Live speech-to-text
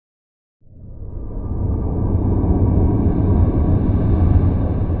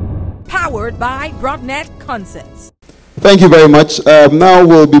powered by Broadnetconcepts. Thank you very much. Now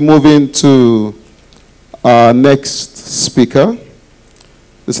we'll be moving to our next speaker.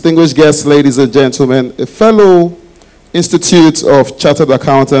 Distinguished guests, ladies and gentlemen, a fellow Institute of Chartered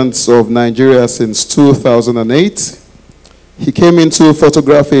Accountants of Nigeria since 2008. He came into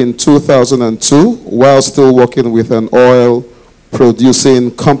photography in 2002 while still working with an oil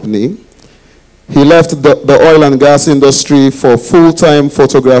producing company. He left the oil and gas industry for full-time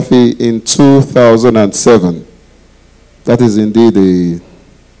photography in 2007. That is indeed a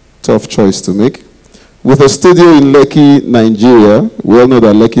tough choice to make. With a studio in Lekki, Nigeria, we all know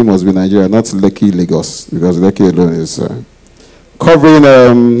that Lekki must be Nigeria, not Lekki, Lagos, because Lekki alone is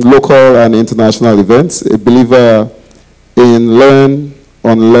covering local and international events, a believer in learn,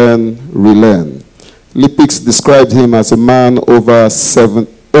 unlearn, relearn. Lipix described him as a man over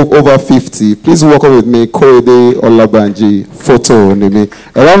 50. Please welcome with me, KOREDE, OLABANJI,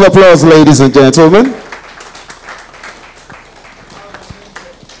 PHOTONIMI. A round of applause, ladies and gentlemen.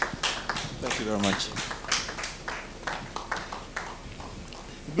 Thank you very much.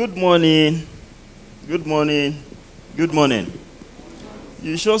 Good morning. Good morning. Good morning.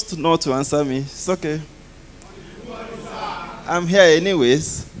 You chose not to answer me. It's okay. I'm here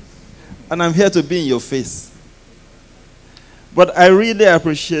anyways, and I'm here to be in your face. But I really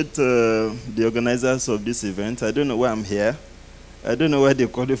appreciate the organizers of this event. I don't know why I'm here. I don't know why they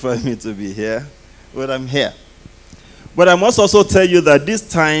qualified me to be here, but I'm here. But I must also tell you that this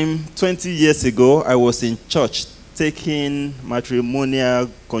time, 20 years ago, I was in church taking matrimonial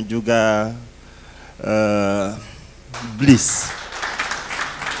conjugal bliss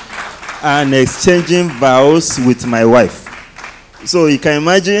and exchanging vows with my wife. So you can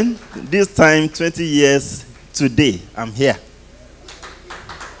imagine, this time, 20 years today, I'm here.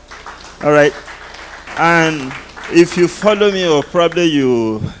 All right. And if you follow me, or probably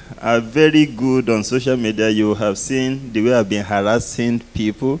you are very good on social media, you have seen the way I've been harassing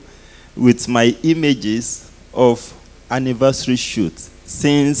people with my images of anniversary shoot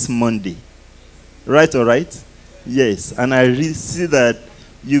since Monday. Right, all right? Yes. And I really see that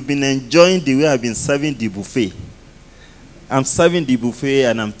you've been enjoying the way I've been serving the buffet. I'm serving the buffet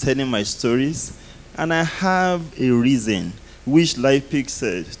and I'm telling my stories. And I have a reason, which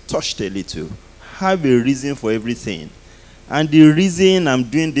Lipix touched a little. Have a reason for everything. And the reason I'm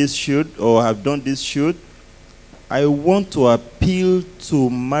doing this shoot, or have done this shoot, I want to appeal to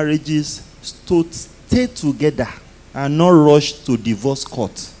marriages to stay together and not rush to divorce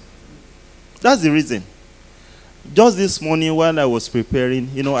court. That's the reason. Just this morning while I was preparing,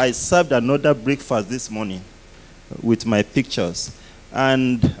 you know, I served another breakfast this morning with my pictures.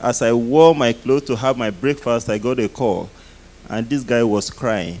 And as I wore my clothes to have my breakfast, I got a call. And this guy was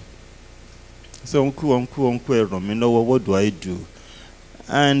crying. So, uncle, what do I do?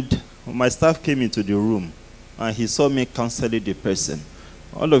 And my staff came into the room, and he saw me counseling the person.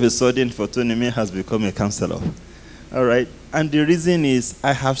 All of a sudden, PHOTONIMI has become a counselor. All right? And the reason is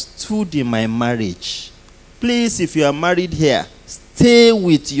I have stood in my marriage. Please, if you are married here, stay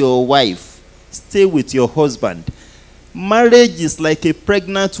with your wife. Stay with your husband. Marriage is like a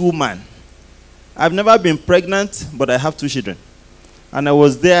pregnant woman. I've never been pregnant, but I have 2 children. And I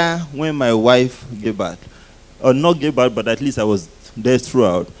was there when my wife gave birth. Or not gave birth, but at least I was there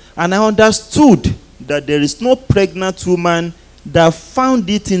throughout. And I understood that there is no pregnant woman that found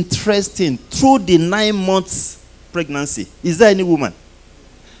it interesting through the 9 months pregnancy. Is there any woman?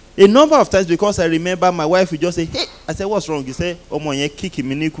 A number of times, because I remember my wife would just say, hey, I said, what's wrong? You say,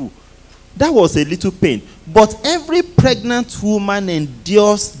 that was a little pain. But every pregnant woman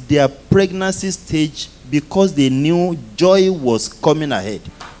endures their pregnancy stage because they knew joy was coming ahead.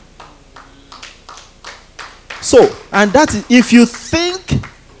 So, and that is, if you think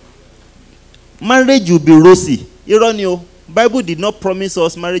marriage will be rosy, Ironio, Bible did not promise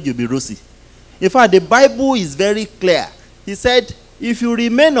us marriage will be rosy. In fact, the Bible is very clear. He said, if you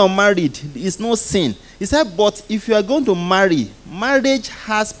remain unmarried, it's no sin. He said, but if you are going to marry, marriage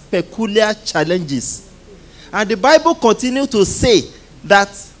has peculiar challenges. And the Bible continues to say that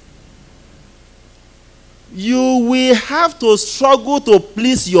you will have to struggle to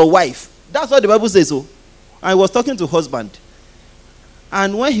please your wife. That's what the Bible says. So I was talking to husband.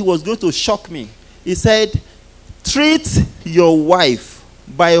 And when he was going to shock me, he said, treat your wife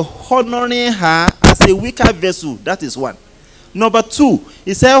by honoring her as a weaker vessel. That is one. Number 2,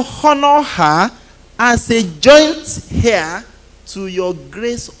 he said, honor her as a joint heir to your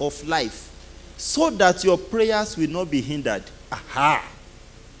grace of life, so that your prayers will not be hindered. Aha!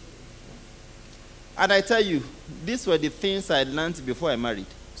 And I tell you, these were the things I learned before I married.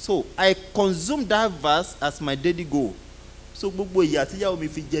 So I consumed that verse as my daily goal. So gbogbo ìyà tí ìyàwó mi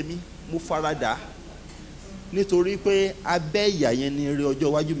fi jẹ mí, mo farada nítorí pé abẹ́ ìyà yẹn ni ire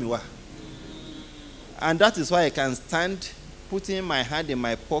ọjọ́ iwájú mi wà. And that is why I can stand putting my hand in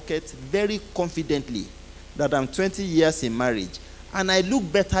my pocket very confidently that I'm 20 years in marriage and I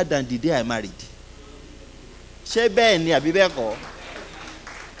look better than the day I married. Ṣé bẹ́ẹ̀ ni àbí bẹ́ẹ̀ kọ́?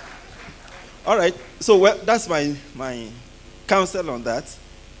 All right, so well, that's my counsel on that,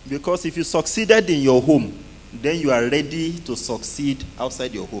 because if you succeeded in your home, then you are ready to succeed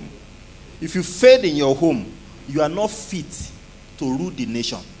outside your home. If you failed in your home, you are not fit to rule the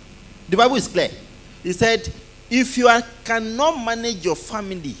nation. The Bible is clear. It said, if you cannot manage your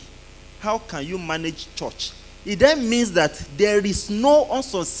family, how can you manage church? It then means that there is no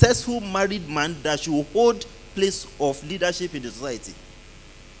unsuccessful married man that should hold place of leadership in the society.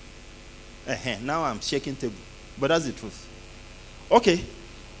 Now I'm shaking table, but that's the truth. Okay,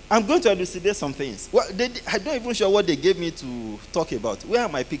 I'm going to elucidate some things. Well, I'm not even sure what they gave me to talk about. Where are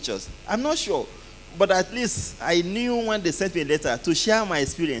my pictures? I'm not sure, but at least I knew when they sent me a letter to share my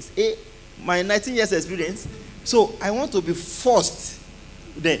experience, my 19 years experience. So I want to be forced.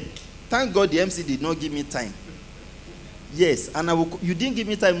 Then, thank God the MC did not give me time. Yes, and you didn't give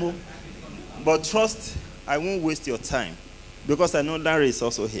me time, but trust, I won't waste your time, because I know Larry is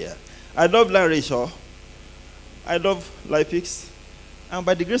also here. I love Larry Shaw. I love Lipix. And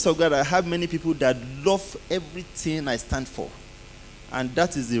by the grace of God, I have many people that love everything I stand for. And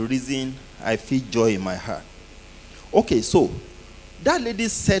that is the reason I feel joy in my heart. Okay, so that lady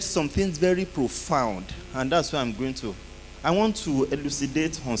said some things very profound, and that's why I want to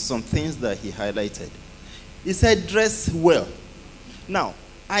elucidate on some things that he highlighted. He said, dress well. Now,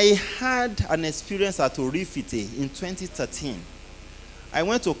 I had an experience at Orifite in 2013. I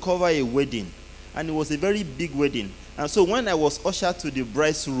went to cover a wedding, and it was a very big wedding. And so when I was ushered to the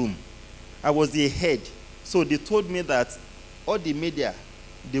bride's room, I was the head. So they told me that all the media,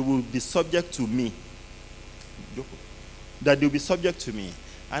 they will be subject to me. That they will be subject to me.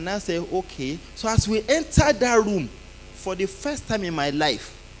 And I said, okay. So as we entered that room, for the first time in my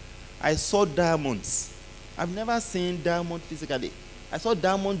life, I saw diamonds. I've never seen diamond physically. I saw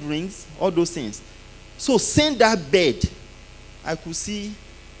diamond rings, all those things. So seeing that bed, I could see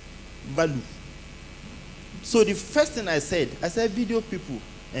value. So the first thing I said, video people,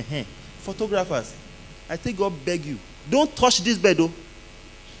 photographers, I think God beg you, don't touch this bed though.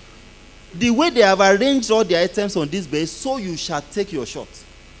 The way they have arranged all the items on this bed, so you shall take your shot.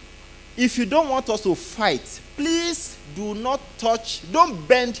 If you don't want us to fight, please do not touch, don't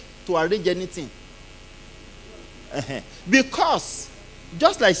bend to arrange anything. Because,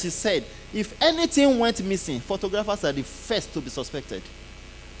 just like she said, if anything went missing, photographers are the first to be suspected.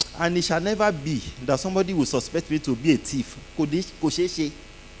 And it shall never be that somebody will suspect me to be a thief.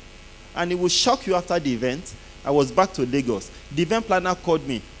 And it will shock you after the event. I was back to Lagos. The event planner called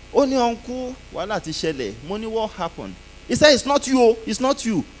me. Only uncle, money, what happened? He said, it's not you, it's not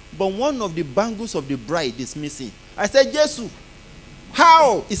you. But one of the bangles of the bride is missing. I said, Jesus,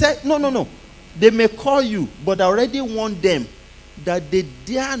 how? He said, no. They may call you, but I already warned them that they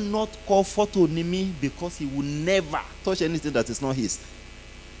dare not call PHOTONIMI, because he will never touch anything that is not his.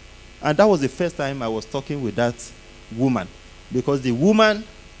 And that was the first time I was talking with that woman, because the woman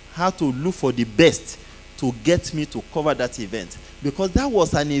had to look for the best to get me to cover that event, because that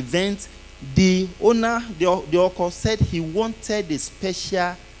was an event the owner, the uncle, said he wanted a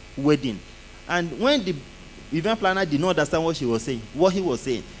special wedding. And when the event planner did not understand what he was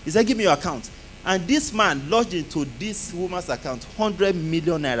saying, he said, give me your account. And this man lodged into this woman's account 100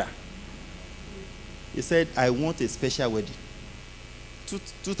 million naira. He said, I want a special wedding.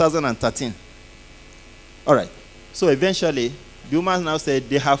 2013. All right. So eventually, the woman now said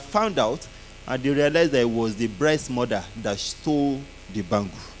they have found out, and they realized that it was the bride's mother that stole the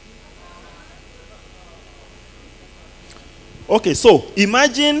bangle. Okay, so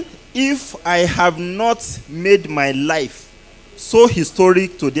imagine if I have not made my life so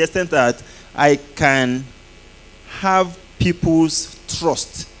historic to the extent that I can have people's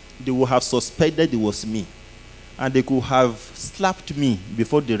trust. They would have suspected it was me, and they could have slapped me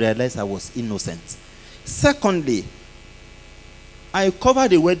before they realized I was innocent. Secondly, I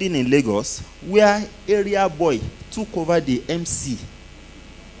covered a wedding in Lagos where area boy took over the MC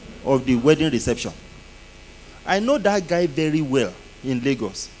of the wedding reception. I know that guy very well in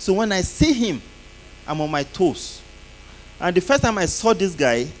Lagos. So when I see him, I'm on my toes. And the first time I saw this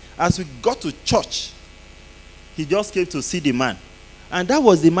guy, as we got to church, he just came to see the man. And that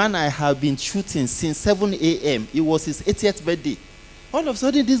was the man I have been shooting since 7 a.m. It was his 80th birthday. All of a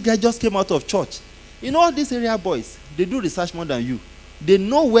sudden, this guy just came out of church. You know, all these area boys, they do research more than you. They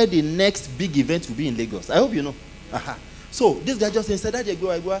know where the next big event will be in Lagos. I hope you know. So this guy just said, that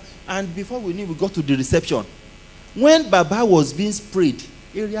go, and before we knew, we got to the reception. When Baba was being sprayed,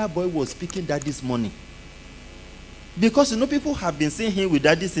 area boy was picking daddy's money. Because, you know, people have been seeing him with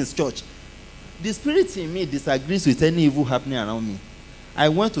daddy since church. The spirit in me disagrees with any evil happening around me. I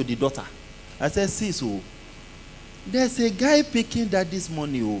went to the daughter. I said, sis, oh, there's a guy picking daddy's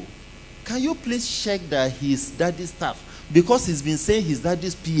money. Oh, can you please check that he's daddy's staff? Because he's been saying he's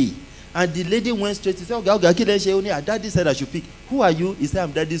daddy's PA. And the lady went straight. He said, okay, daddy said I should pick. Who are you? He said,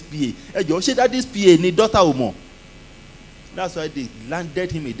 I'm daddy's PA. Hey, yo, she daddy's PA, need daughter or more. That's why they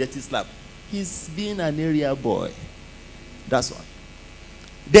landed him a dirty slap. He's being an area boy. That's why.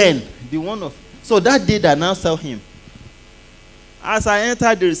 Then, the one of... So that day that now saw him, as I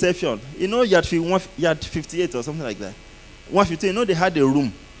entered the reception, you know, you had 58 or something like that. 150, you know, they had a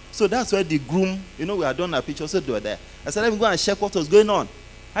room. So that's where the groom, you know, we had done a picture, so they were there. I said, let me go and check what was going on.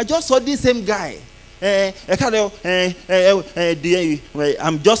 I just saw this same guy.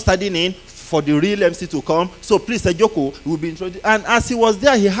 I'm just studying in for the real MC to come. So please, Joko will be introduced. And as he was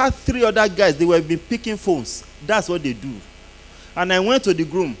there, he had 3 other guys. They were been picking phones. That's what they do. And I went to the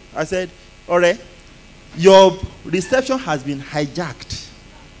groom. I said, all right, your reception has been hijacked.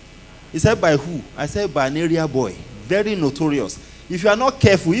 He said, by who? I said, by an area boy. Very notorious. If you are not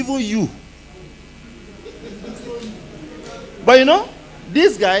careful, even you. But you know,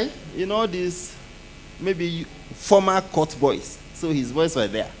 this guy, you know, this maybe former court boys. So his boys were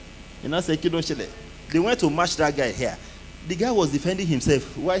there. You know, say, they went to match that guy here. The guy was defending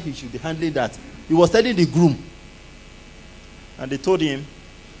himself. Why he should be handling that? He was telling the groom. And they told him,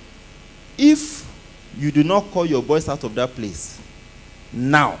 if you do not call your boys out of that place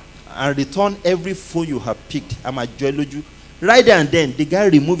now and return every phone you have picked, I'm a geology. Right there and then, the guy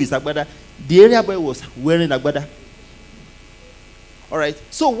removed his agbada. The area boy was wearing agbada. All right.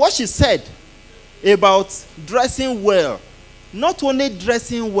 So what she said about dressing well, not only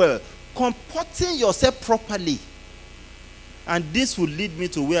dressing well, comporting yourself properly. And this will lead me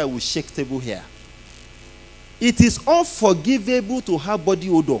to where I will shake table here. It is unforgivable to have body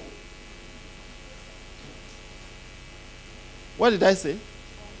odor. What did I say?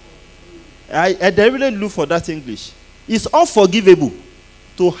 I deliberately look for that English. It's unforgivable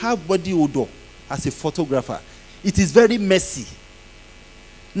to have body odor as a photographer. It is very messy.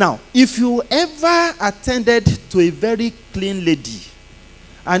 Now, if you ever attended to a very clean lady,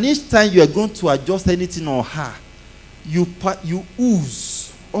 and each time you are going to adjust anything on her, you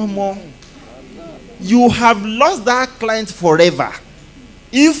ooze or more, you have lost that client forever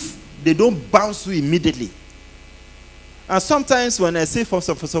if they don't bounce you immediately. And sometimes when I see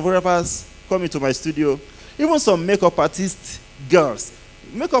some photographers come into my studio, even some makeup artists, girls,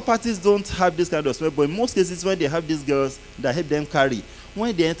 makeup artists don't have this kind of smell, but in most cases when they have these girls that help them carry,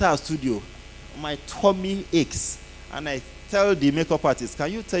 when they enter our studio, my tummy aches. And I tell the makeup artist,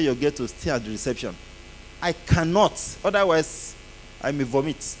 can you tell your girl to stay at the reception? I cannot, otherwise I may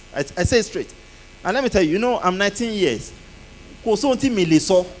vomit. I say it straight. And let me tell you, you know, I'm 19 years.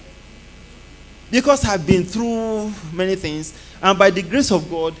 Because I've been through many things, and by the grace of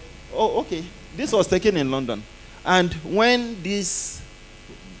God, oh, okay, this was taken in London. And when this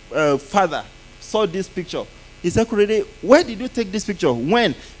father saw this picture, he said, KOREDE, where did you take this picture?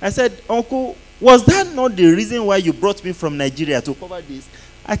 When? I said, Uncle, was that not the reason why you brought me from Nigeria to cover this?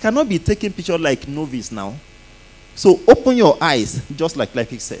 I cannot be taking pictures like novice now. So open your eyes, just like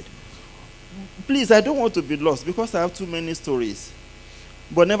he said. Please, I don't want to be lost because I have too many stories.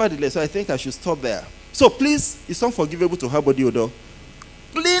 But nevertheless, I think I should stop there. So please, it's unforgivable to have body odor.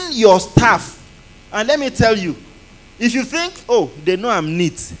 Clean your staff. And let me tell you, if you think, oh, they know I'm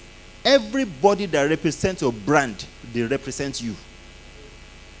neat, everybody that represents your brand, they represent you.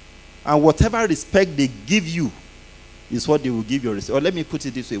 And whatever respect they give you is what they will give your respect. Or let me put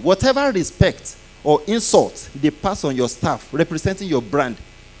it this way. Whatever respect or insult they pass on your staff representing your brand,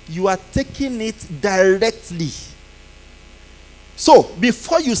 you are taking it directly. So,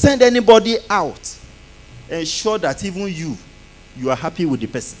 before you send anybody out, ensure that even you are happy with the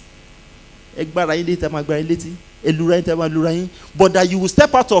person. But that you will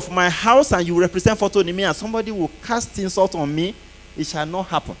step out of my house and you will represent PHOTONIMI and somebody will cast insult on me, it shall not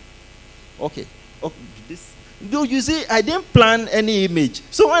happen. Okay. No, you see, I didn't plan any image.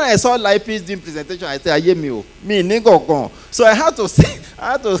 So when I saw Lipis doing presentation, I said, me nigga gone. So I had to say,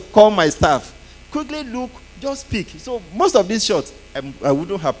 I had to call my staff. Quickly look, just pick. So most of these shots, I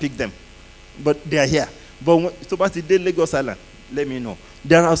wouldn't have picked them. But they are here. But so about the day Lagos Island, let me know.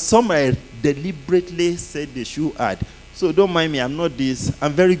 There are some I deliberately said they should add. So don't mind me, I'm not this.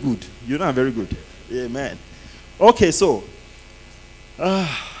 I'm very good. You know I'm very good. Amen. Okay, so,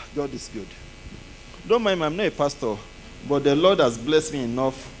 God is good. Don't mind me, I'm not a pastor. But the Lord has blessed me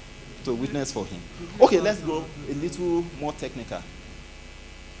enough to witness for him. Okay, let's go a little more technical.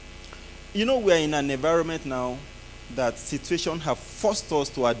 You know, we are in an environment now that situations have forced us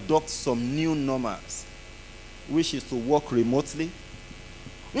to adopt some new normals, which is to work remotely.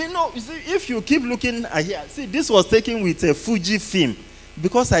 You know, you see, if you keep looking at here, see, this was taken with a Fuji film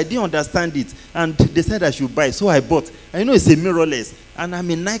because I didn't understand it, and they said I should buy, so I bought. I know it's a mirrorless, and I'm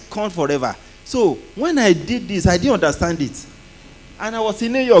a Nikon forever. So when I did this, I didn't understand it, and I was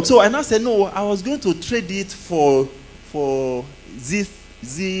in New York. So I now said no, I was going to trade it for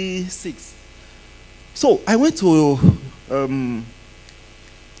Z6. So I went to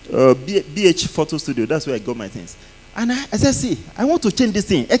BH Photo Studio. That's where I got my things. And I said, see, I want to change this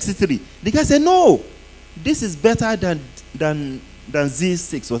thing, X3. The guy said, no, this is better than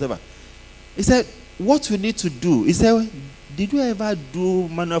Z6, whatever. He said, what you need to do, he said, did you ever do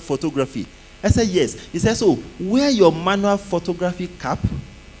manual photography? I said, yes. He said, so wear your manual photography cap.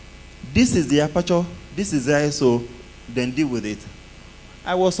 This is the aperture, this is the ISO, then deal with it.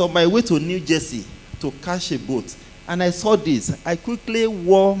 I was on my way to New Jersey to catch a boat, and I saw this. I quickly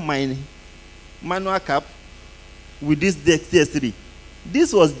wore my manual cap with this DS3.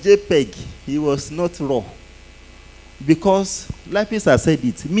 This was JPEG. It was not raw. Because, like Mr. said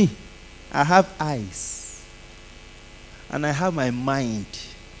it, me, I have eyes. And I have my mind.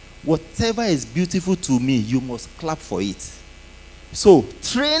 Whatever is beautiful to me, you must clap for it. So,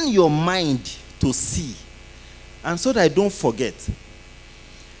 train your mind to see. And so that I don't forget.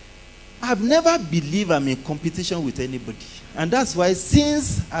 I've never believed I'm in competition with anybody. And that's why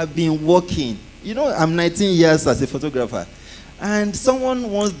since I've been working, you know, I'm 19 years as a photographer. And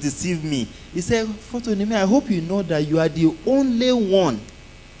someone once deceived me. He said, PHOTONIMI, I hope you know that you are the only one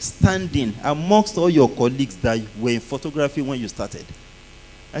standing amongst all your colleagues that were in photography when you started.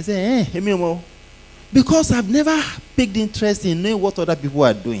 I said, because I've never picked interest in knowing what other people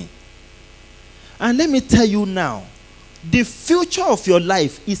are doing. And let me tell you now, the future of your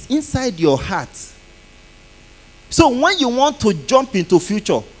life is inside your heart. So when you want to jump into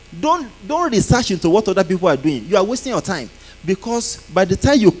future, don't research into what other people are doing. You are wasting your time. Because by the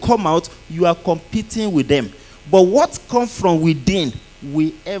time you come out, you are competing with them. But what comes from within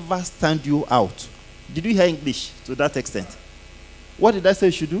will ever stand you out. Did you hear English to that extent? What did I say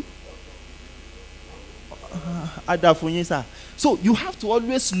you should do? So you have to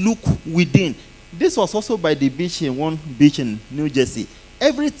always look within. This was also by the beach in one beach in New Jersey.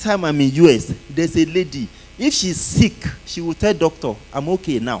 Every time I'm in US, there's a lady. If she's sick, she will tell doctor, I'm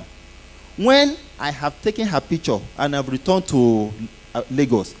okay now. When I have taken her picture and I've returned to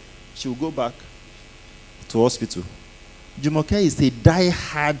Lagos, she will go back to hospital. Jumoke is a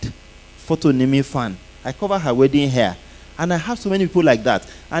die-hard PHOTONIMI fan. I cover her wedding hair. And I have so many people like that.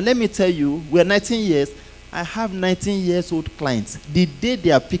 And let me tell you, we're 19 years. I have 19-years-old clients. The day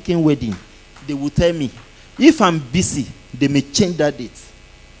they are picking wedding, they will tell me, if I'm busy, they may change that date.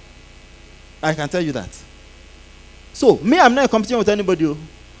 I can tell you that. So, me, I'm not competing with anybody.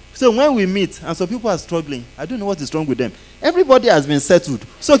 So when we meet, and some people are struggling, I don't know what is wrong with them. Everybody has been settled.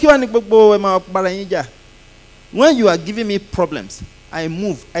 So when you are giving me problems, I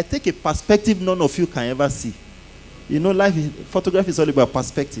move. I take a perspective none of you can ever see. You know, photography is all about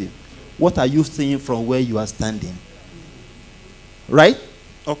perspective. What are you seeing from where you are standing? Right?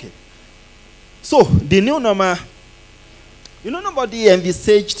 Okay. So, the new normal, you know, nobody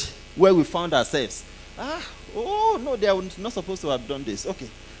envisaged where we found ourselves. Oh, no, they are not supposed to have done this. Okay.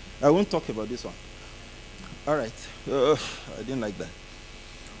 I won't talk about this one. All right. I didn't like that.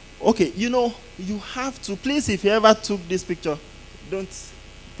 Okay, you know, you have to, please, if you ever took this picture, don't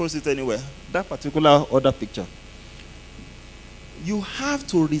post it anywhere. That particular other picture. You have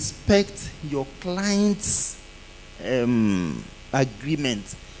to respect your client's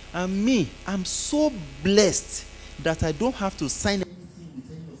agreement. And me, I'm so blessed that I don't have to sign anything with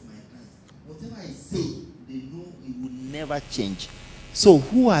any of my clients. Whatever I say, they know it will never change. So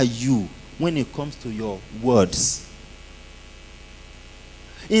who are you when it comes to your words?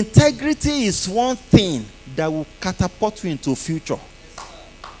 Integrity is one thing that will catapult you into future.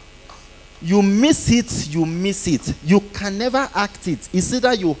 You miss it, you miss it. You can never act it. It's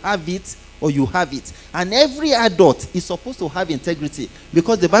either you have it or you have it. And every adult is supposed to have integrity.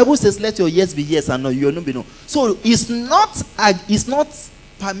 Because the Bible says, let your yes be yes and no, your no be no. So it's not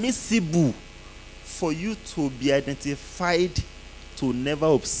permissible for you to be identified to never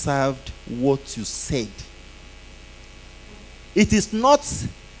observed what you said. It is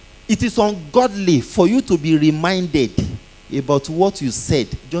ungodly for you to be reminded about what you said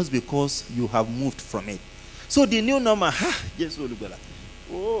just because you have moved from it. So the new normal,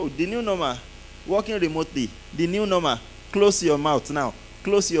 the new normal, working remotely, the new normal, Close your mouth now.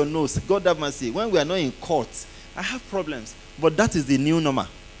 Close your nose. God have mercy. When we are not in court, I have problems. But that is the new normal.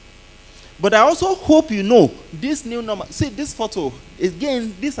 But I also hope you know this new normal. See, this photo,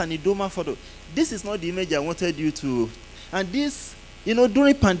 again, this is an Idoma photo. This is not the image I wanted you to. And this, you know,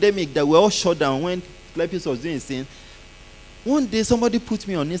 during pandemic that we all shut down when Clepis was doing his thing, one day somebody put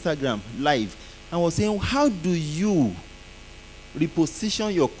me on Instagram live and was saying, how do you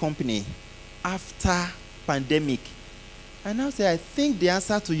reposition your company after pandemic? And I say, I think the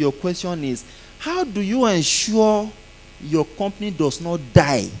answer to your question is, how do you ensure your company does not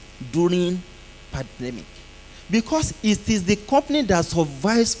die during pandemic? Because it is the company that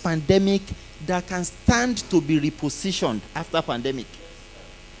survives pandemic that can stand to be repositioned after pandemic.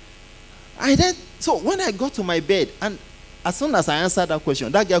 So when I got to my bed, and as soon as I answered that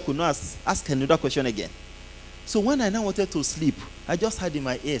question, that girl could not ask another question again. So when I now wanted to sleep, I just had in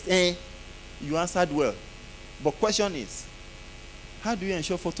my ears, you answered well. But question is, how do you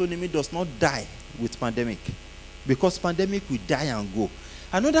ensure PHOTONIMI does not die with pandemic? Because pandemic will die and go.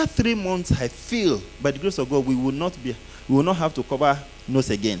 Another 3 months, I feel, by the grace of God, we will not have to cover nose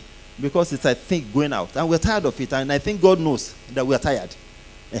again. Because it's, I think, going out. And we're tired of it. And I think God knows that we're tired.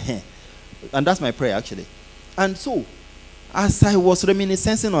 And that's my prayer, actually. And so, as I was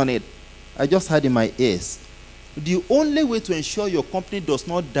reminiscing on it, I just had in my ears, the only way to ensure your company does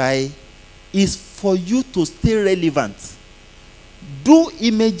not die is for you to stay relevant. Do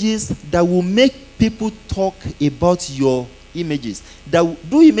images that will make people talk about your images.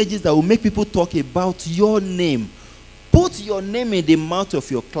 Do images that will make people talk about your name. Put your name in the mouth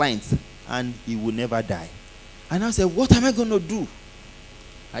of your clients and it will never die. And I said, what am I going to do?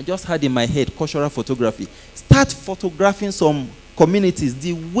 I just had in my head cultural photography. Start photographing some communities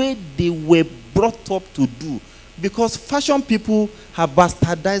the way they were brought up to do. Because fashion people have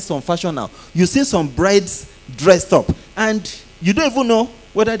bastardized some fashion now. You see some brides dressed up and you don't even know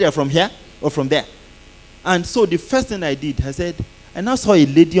whether they are from here or from there. And so the first thing I did, I said, I now saw a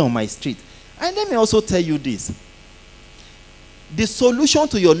lady on my street. And let me also tell you this. The solution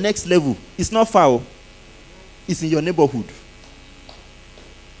to your next level is not far. It's in your neighborhood.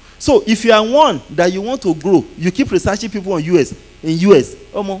 So if you are one that you want to grow, you keep researching people in US,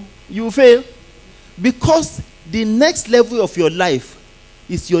 you will fail. Because the next level of your life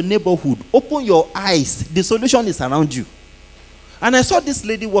is your neighborhood. Open your eyes. The solution is around you. And I saw this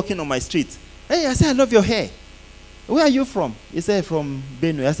lady walking on my street. Hey, I said, I love your hair. Where are you from? He said, from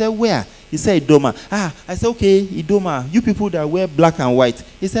Benue. I said, where? He said, Idoma. I said, okay, Idoma, you people that wear black and white.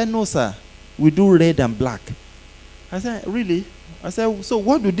 He said, no, sir. We do red and black. I said, really? I said, so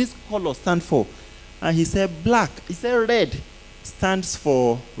what do this color stand for? And he said, black. He said, red stands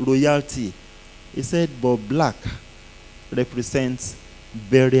for royalty. He said, but black represents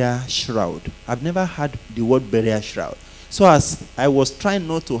burial shroud. I've never heard the word burial shroud. So as I was trying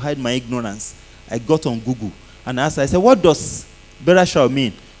not to hide my ignorance, I got on Google and asked, I said, what does burial shroud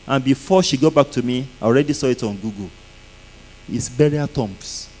mean? And before she got back to me, I already saw it on Google. It's burial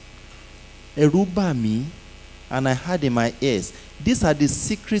tombs. Eruba me, and I had in my ears, these are the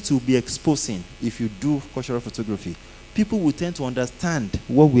secrets you'll be exposing if you do cultural photography. People will tend to understand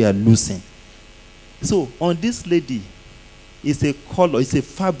what we are losing. So on this lady, it's a color, it's a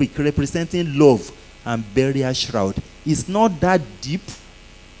fabric representing love and burial shroud. It's not that deep.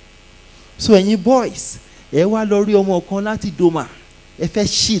 So any boys, ẹ wá lórí ọmọ kan láti Doma, ẹ fẹ́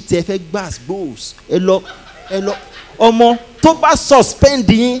shit, ẹ fẹ́ gbas bows, ẹ lọ ọmọ tó bá suspend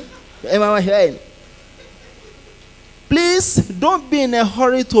yín, ẹ máa hear. Please don't be in a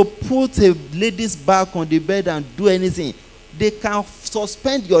hurry to put a lady's back on the bed and do anything. They can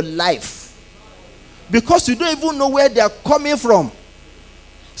suspend your life because you don't even know where they are coming from.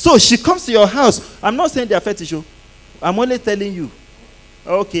 So she comes to your house. I'm not saying they are fetish. I'm only telling you.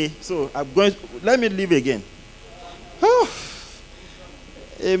 Okay, so I'm going. Let me leave again. Oh,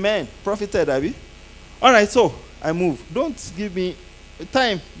 amen. Profited, Abby. All right, so I move. Don't give me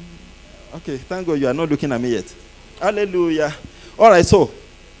time. Okay, thank God you are not looking at me yet. Hallelujah. All right, so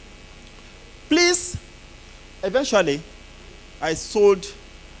please, eventually, I sold.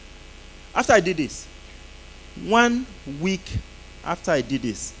 After I did this, 1 week after I did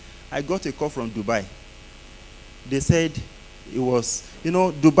this, I got a call from Dubai. They said it was,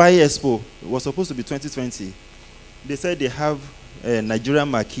 Dubai Expo. It was supposed to be 2020. They said they have a Nigerian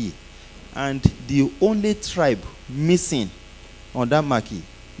marquee. And the only tribe missing on that marquee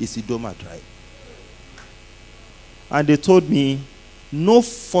is the Idoma tribe. And they told me, no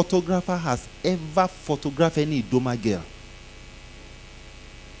photographer has ever photographed any Idoma girl.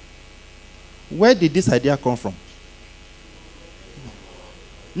 Where did this idea come from?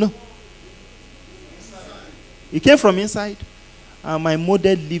 No. It came from inside, and my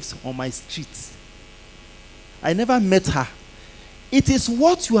model lives on my street. I never met her. It is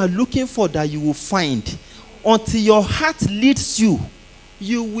what you are looking for that you will find. Until your heart leads you,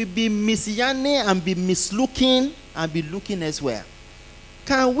 you will be misyanning and be mislooking and be looking elsewhere.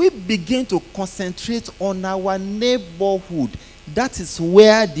 Can we begin to concentrate on our neighborhood? That is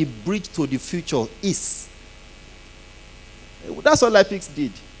where the bridge to the future is. That's what Olympics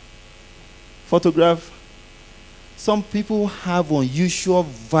did. Photograph. Some people have unusual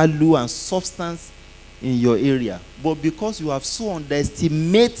value and substance in your area, but because you have so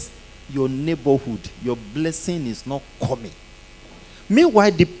underestimated your neighborhood, your blessing is not coming.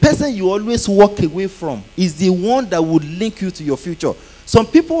 Meanwhile, the person you always walk away from is the one that would link you to your future. Some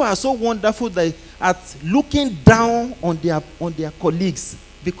people are so wonderful that at looking down on their colleagues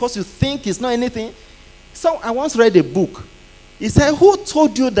because you think it's not anything. So I once read a book. It said, who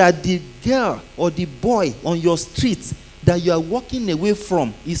told you that the girl or the boy on your street that you are walking away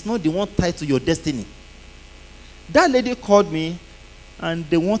from is not the one tied to your destiny? That lady called me and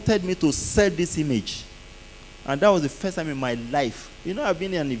they wanted me to sell this image. And that was the first time in my life. You know, I've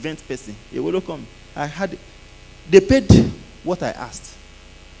been an event person. They will come. They paid what I asked.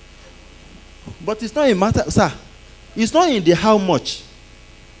 But it's not a matter, sir. It's not in the how much,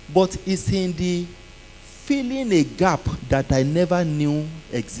 but it's in the filling a gap that I never knew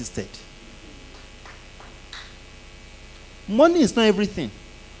existed. Money is not everything,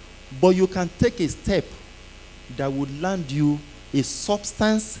 but you can take a step that would land you a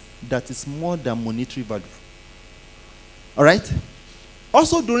substance that is more than monetary value. All right?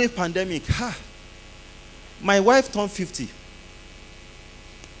 Also during pandemic, my wife turned 50.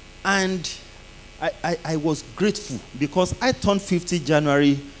 And I was grateful because I turned 50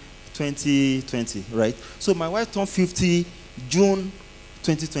 January 2020, right? So my wife turned 50 June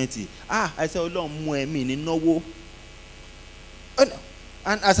 2020. I said, oh,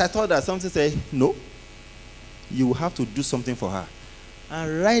 and as I told her, something said, no, you will have to do something for her.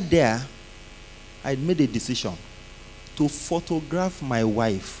 And right there, I made a decision to photograph my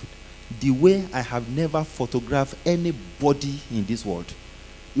wife the way I have never photographed anybody in this world.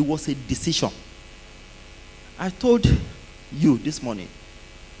 It was a decision. I told you this morning,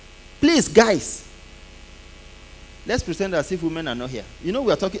 please, guys, let's pretend as if women are not here. You know,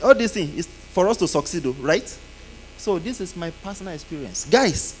 we are talking, all these things is for us to succeed, right? So this is my personal experience.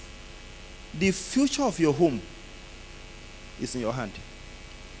 Guys, the future of your home is in your hand.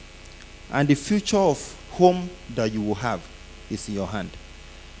 And the future of home that you will have is in your hand.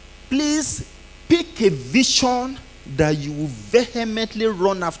 Please pick a vision that you will vehemently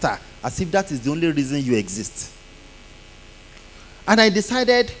run after as if that is the only reason you exist. And I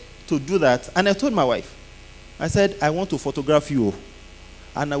decided to do that, and I told my wife, I said, I want to photograph you,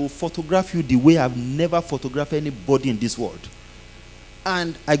 and I will photograph you the way I've never photographed anybody in this world.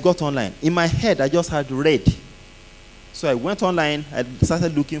 And I got online. In my head, I just had red. So I went online, I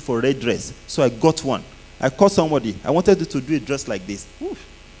started looking for a red dress. So I got one. I called somebody. I wanted to do a dress like this. Oof.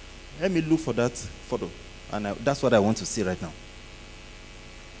 Let me look for that photo. And that's what I want to see right now.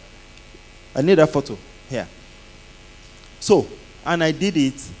 I need that photo here. So, and I did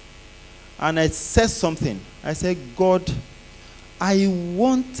it. And I said something. I said, God, I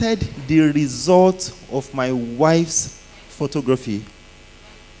wanted the result of my wife's photography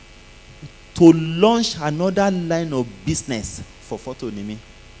to launch another line of business for PHOTONIMI.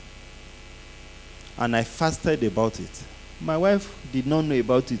 And I fasted about it. My wife did not know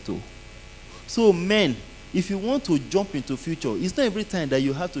about it too. So men, if you want to jump into future, it's not every time that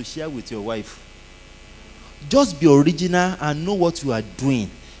you have to share with your wife. Just be original and know what you are doing.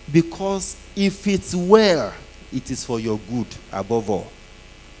 Because if it's well, it is for your good above all.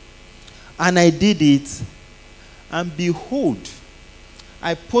 And I did it, and behold,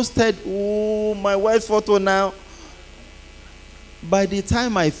 I posted, oh, my wife's photo now. By the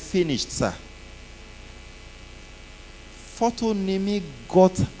time I finished, sir, PHOTONIMI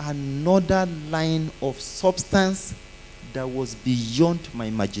got another line of substance that was beyond my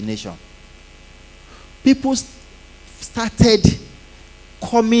imagination. People started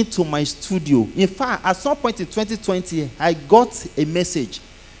coming to my studio. In fact, at some point in 2020, I got a message.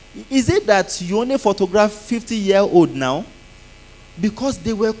 Is it that you only photograph 50-year-old now? Because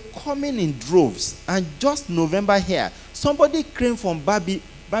they were coming in droves. And just November here, somebody came from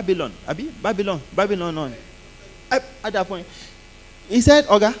Babylon. Babylon. At that point, he said,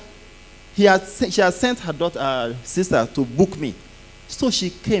 Oga, she had sent her sister to book me. So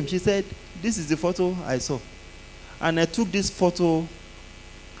she came. She said, this is the photo I saw. And I took this photo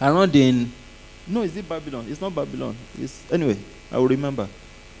around in, no, is it Babylon? It's not Babylon. Anyway, I will remember.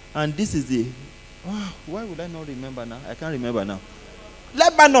 And this is the Oh, why would I not remember now? I can't remember now.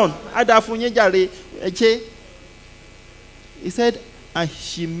 Lebanon. He said, and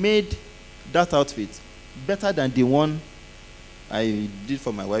she made that outfit better than the one I did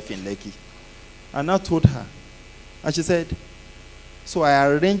for my wife in Lekki. And I told her. And she said, so I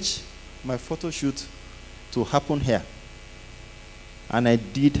arranged my photo shoot to happen here. And I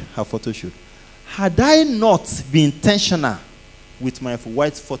did her photo shoot. Had I not been intentional with my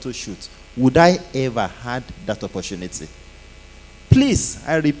wife's photo shoot, would I ever had that opportunity? Please,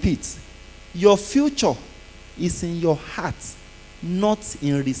 I repeat, your future is in your heart, not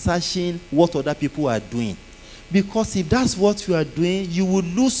in researching what other people are doing. Because if that's what you are doing, you will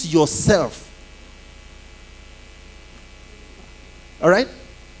lose yourself. All right?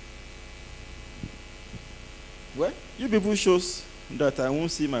 Well, you people shows that I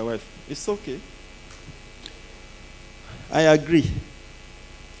won't see my wife. It's okay. I agree.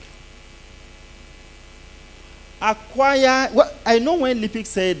 Acquire. Well, I know when Lipik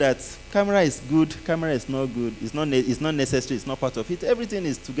said that camera is good, camera is not good, it's not necessary, it's not part of it. Everything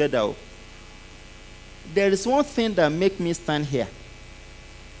is together. There is one thing that makes me stand here,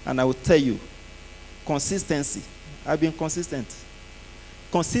 and I will tell you, consistency. I've been consistent.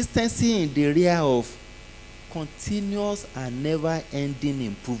 Consistency in the area of continuous and never-ending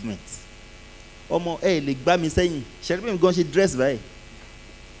improvement.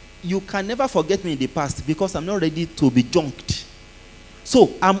 You can never forget me in the past because I'm not ready to be junked.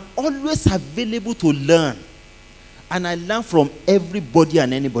 So I'm always available to learn. And I learn from everybody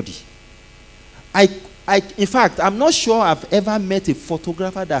and anybody. In fact, I'm not sure I've ever met a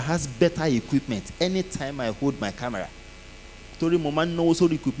photographer that has better equipment anytime I hold my camera. Tori Moma knows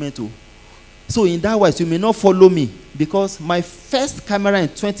all equipment too. So in that way, you may not follow me because my first camera in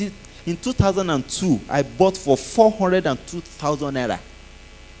 2002, I bought for 402,000 naira.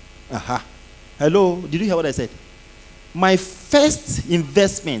 Hello, did you hear what I said? My first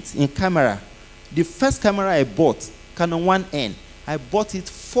investment in camera, the first camera I bought, Canon 1N, I bought it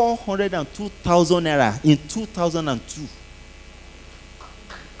 402,000 naira in 2002.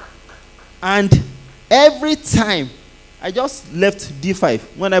 And every time, I just left D5.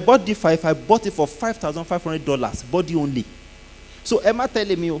 When I bought D5, I bought it for $5,500, body only. So Emma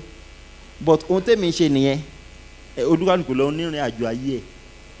telling me, but do you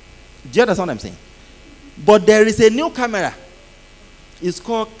understand what I'm saying? But there is a new camera. It's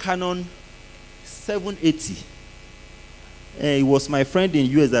called Canon 780. It was my friend in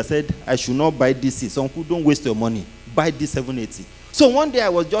US that said I should not buy DC. Some people don't waste your money. Buy this 780. So one day I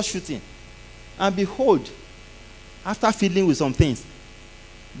was just shooting, and behold, after fiddling with some things,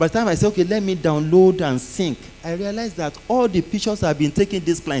 by the time I said, okay, let me download and sync, I realized that all the pictures I've been taking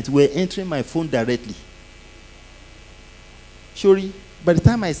this client were entering my phone directly. Shuri, by the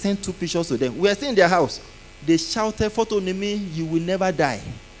time I sent 2 pictures to them, we were still in their house. They shouted, "PHOTONIMI, you will never die."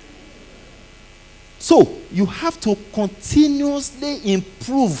 So you have to continuously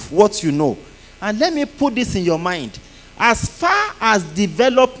improve what you know. And let me put this in your mind. As far as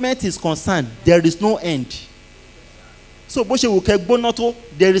development is concerned, there is no end. So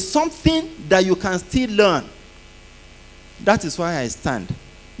there is something that you can still learn. That is why I stand.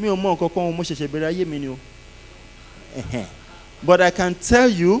 But I can tell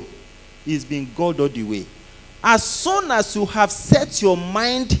you, it's been God all the way. As soon as you have set your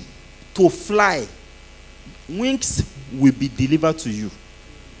mind to fly, wings will be delivered to you.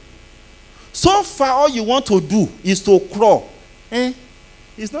 So far, all you want to do is to crawl.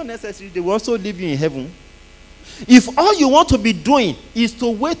 It's not necessary. They will also leave you in heaven. If all you want to be doing is to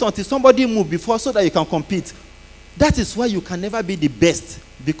wait until somebody moves before so that you can compete, that is why you can never be the best,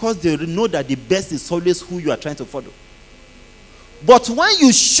 because they know that the best is always who you are trying to follow. But when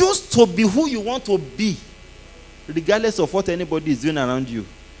you choose to be who you want to be, regardless of what anybody is doing around you,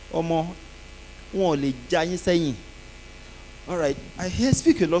 all right, I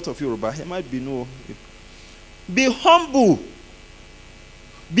speak a lot of Yoruba. It might be no. Be humble.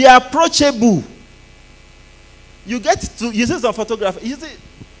 Be approachable. You see some photography. You see,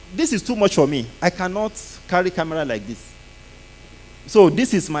 this is too much for me. I cannot carry camera like this. So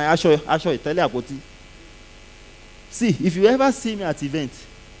this is my Asho Italiakoti. See, if you ever see me at event,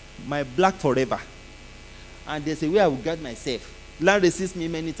 my black forever. And there's a way I will guard myself. Land resists me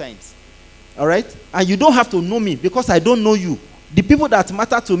many times. All right? And you don't have to know me because I don't know you. The people that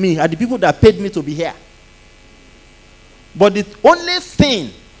matter to me are the people that paid me to be here. But the only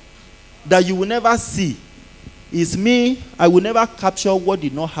thing that you will never see is me. I will never capture what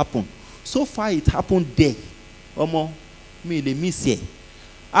did not happen. So far it happened there.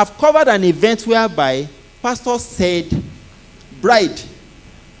 I've covered an event whereby pastor said, bride,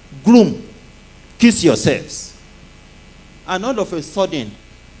 groom, kiss yourselves. And all of a sudden,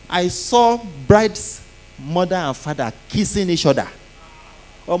 I saw bride's mother and father kissing each other.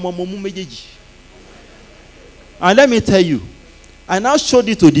 And let me tell you, I now showed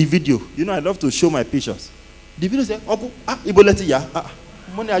it to the video. You know, I love to show my pictures. The video said,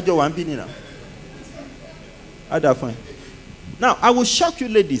 money ajo one penny now. Now, I will shock you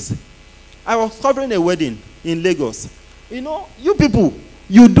ladies. I was covering a wedding in Lagos. You know, you people,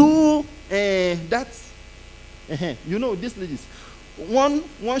 you do that. You know, these ladies. One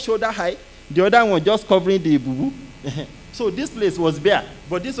shoulder high, the other one just covering the boo-boo. So this place was bare,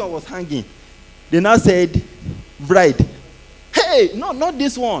 but this one was hanging. They now said, bride. Hey, no, not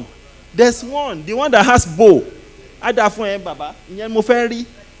this one. There's one, the one that has bow. That's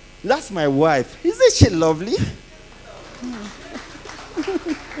my wife. Isn't she lovely?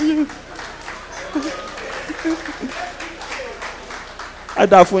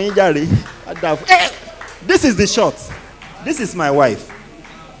 This is the shot. This is my wife.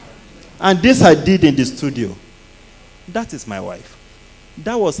 And this I did in the studio. That is my wife.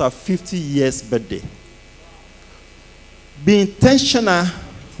 That was her 50 years birthday. Be intentional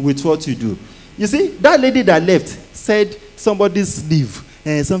with what you do. You see, that lady that left said somebody's sleeve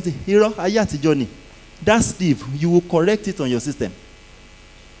and something. Hero, Ayati Johnny. That sleeve, you will correct it on your system.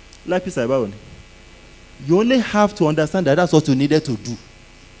 Like you only have to understand that that's what you needed to do.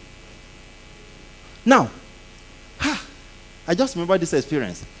 Now, I just remember this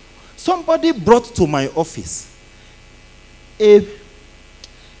experience. Somebody brought to my office a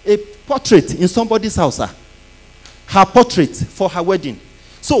portrait in somebody's house. Her portrait for her wedding.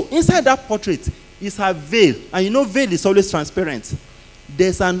 So inside that portrait is her veil. And you know veil is always transparent.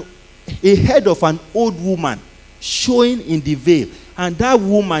 There's a head of an old woman showing in the veil. And that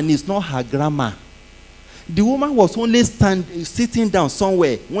woman is not her grandma. The woman was only sitting down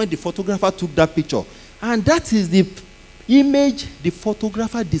somewhere when the photographer took that picture. And that is the image the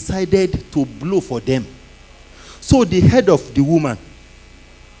photographer decided to blow for them. So the head of the woman.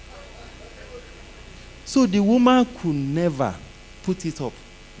 So the woman could never put it up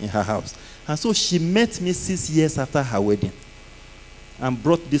in her house. And so she met me 6 years after her wedding and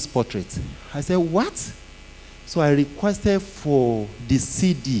brought this portrait. I said, what? So I requested for the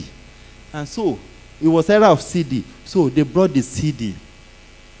CD. And so it was era of CD. So they brought the CD.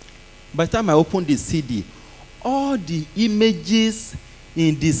 By the time I opened the CD, all the images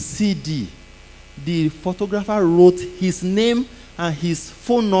in the CD, the photographer wrote his name and his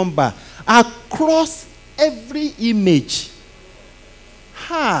phone number across every image.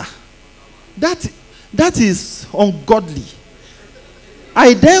 That is ungodly.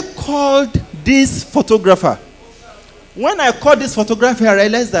 I then called this photographer. When I called this photographer, I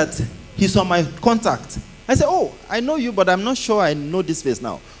realized that he's on my contact. I said, oh, I know you, but I'm not sure I know this face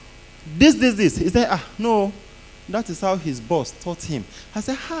now. This. He said, no, that is how his boss taught him. I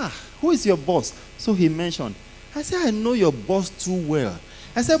said, who is your boss? So he mentioned. I said, I know your boss too well.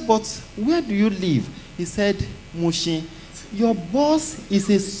 I said, but where do you live? He said, Mushin, your boss is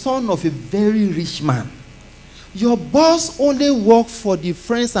a son of a very rich man. Your boss only works for the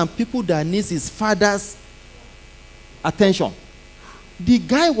friends and people that need his father's attention. The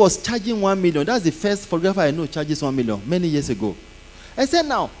guy was charging 1 million. That's the first photographer I know charges 1 million many years ago. I said,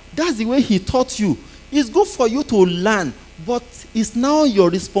 now, that's the way he taught you. It's good for you to learn, but it's now your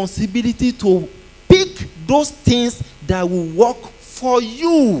responsibility to pick those things that will work for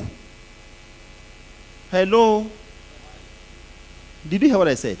you. Hello? Did you hear what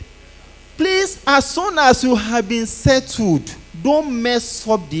I said? Please, as soon as you have been settled, don't mess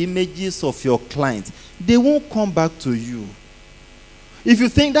up the images of your clients. They won't come back to you. If you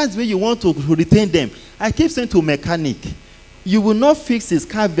think that's where you want to retain them, I keep saying to a mechanic, you will not fix his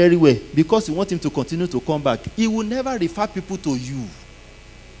car very well because you want him to continue to come back. He will never refer people to you.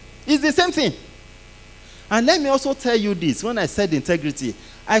 It's the same thing. And let me also tell you this. When I said integrity,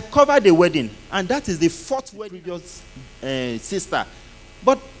 I covered the wedding, and that is the 4th wedding of previous sister.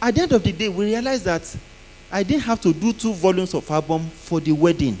 But at the end of the day, we realized that I didn't have to do 2 volumes of album for the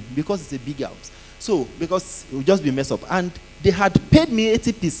wedding because it's a big house. So, because it would just be messed up. And they had paid me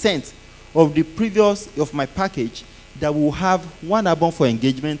 80% of the previous of my package that will have 1 album for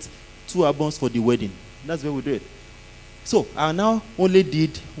engagement, 2 albums for the wedding. That's where we do it. So, I now only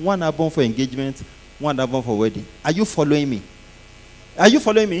did 1 album for engagement, 1 album for wedding. Are you following me? Are you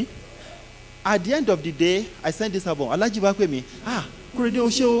following me? At the end of the day, I sent this album. Alaji back with me. KOREDE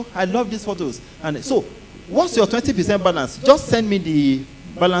Osho, I love these photos. And so, what's your 20% balance? Just send me the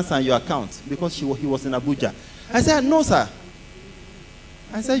balance on your account because he was in Abuja. I said, no, sir.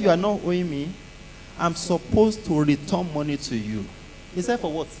 I said, you are not owing me. I'm supposed to return money to you. He said,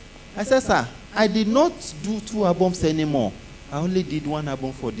 for what? I said, sir, I did not do 2 albums anymore. I only did 1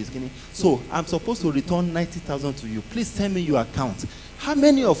 album for this. So I'm supposed to return 90,000 to you. Please send me your account. How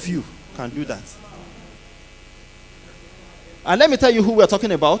many of you can do that? And let me tell you who we're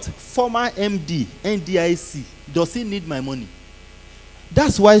talking about. Former MD, NDIC. Does he need my money?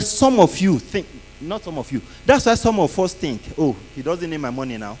 That's why some of you think, not some of you, that's why some of us think, oh, he doesn't need my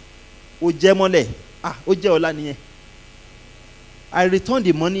money now. I returned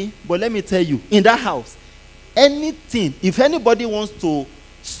the money, but let me tell you, in that house, anything, if anybody wants to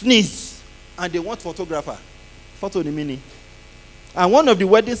sneeze and they want photographer, PHOTONIMI. And one of the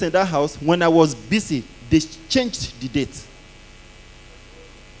weddings in that house, when I was busy, they changed the date.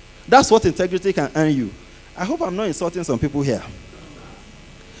 That's what integrity can earn you. I hope I'm not insulting some people here.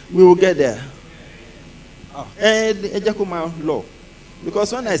 We will get there. Law.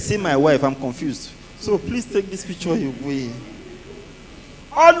 Because when I see my wife, I'm confused. So please take this picture away.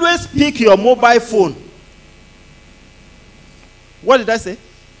 Always pick your mobile phone. What did I say?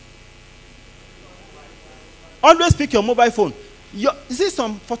 Always pick your mobile phone. You see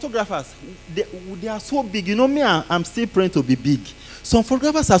some photographers, they are so big. You know me, I'm still praying to be big. Some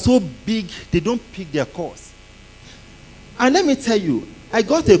photographers are so big, they don't pick their calls. And let me tell you,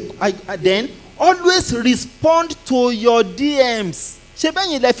 then always respond to your DMs.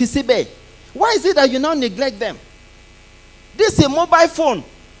 Why is it that you now neglect them? This is a mobile phone.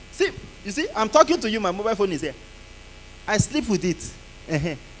 See, you see, I'm talking to you, my mobile phone is here. I sleep with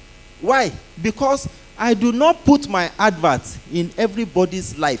it. Why? Because I do not put my adverts in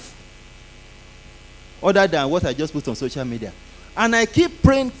everybody's life other than what I just put on social media. And I keep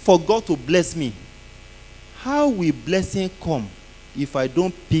praying for God to bless me. How will blessing come if I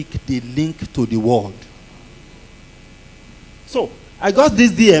don't pick the link to the world? So, I got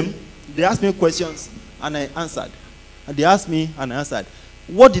this DM. They asked me questions, and I answered. And they asked me, and I answered.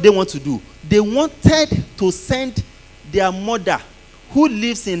 What did they want to do? They wanted to send their mother, who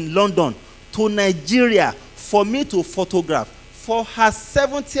lives in London, to Nigeria for me to photograph for her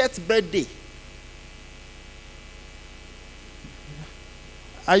 70th birthday.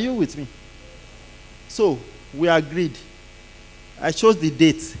 Are you with me? So, we agreed. I chose the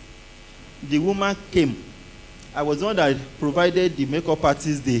date. The woman came. I was the one that provided the makeup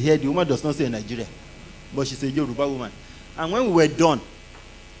artist the hair. The woman does not stay in Nigeria, but she's a Yoruba woman. And when we were done,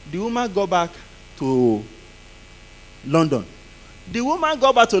 the woman got back to London. The woman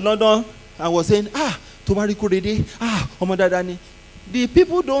got back to London and was saying, to marry KOREDE, Omodadani. The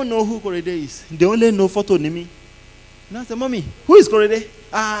people don't know who KOREDE is. They only know PHOTONIMI. And I said, Mommy, who is KOREDE?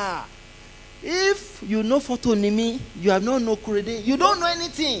 If you know PHOTONIMI, you have not known KOREDE, you don't know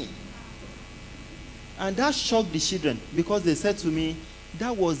anything. And that shocked the children because they said to me,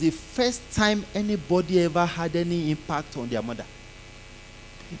 that was the first time anybody ever had any impact on their mother.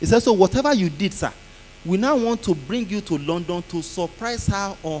 He said, so whatever you did, sir, we now want to bring you to London to surprise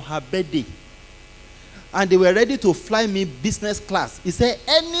her on her birthday. And they were ready to fly me business class. He said,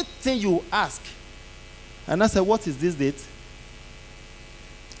 anything you ask. And I said, what is this date?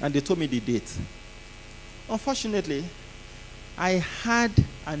 And they told me the date. Unfortunately, I had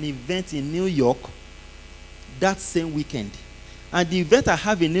an event in New York that same weekend. And the event I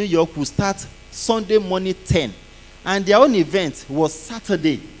have in New York will start Sunday morning 10. And their own event was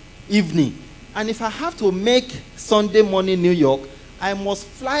Saturday evening. And if I have to make Sunday morning New York, I must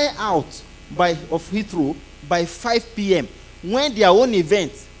fly out of Heathrow by 5 p.m. when their own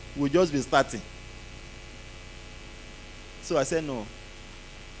event will just be starting. So I said, no,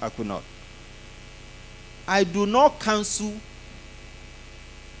 I could not. I do not cancel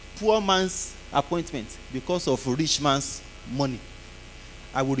poor man's appointment because of rich man's money.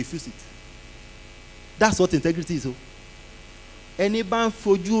 I will refuse it. That's what integrity is. Any ban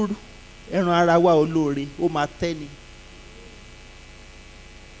fojú ẹran ara wa olóore ó máa tẹ́ ni.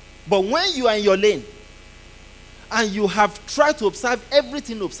 But when you are in your lane and you have tried to observe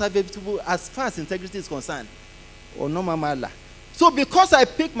everything observable as far as integrity is concerned, or no mama. So because I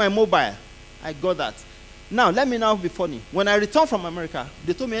picked my mobile, I got that. Now let me now be funny. When I returned from America,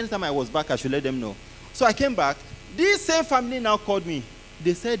 they told me anytime I was back, I should let them know. So I came back. This same family now called me.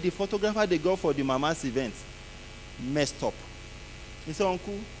 They said the photographer they got for the mama's event messed up. He said,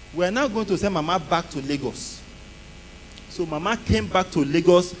 Uncle, we are now going to send Mama back to Lagos. So Mama came back to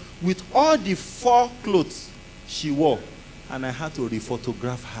Lagos with all the 4 clothes she wore. And I had to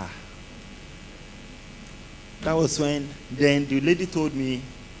rephotograph her. That was when then the lady told me,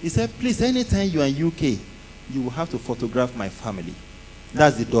 he said, please, anytime you are in UK, you will have to photograph my family.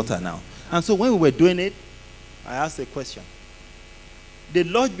 That's the daughter now. And so when we were doing it, I asked a question. They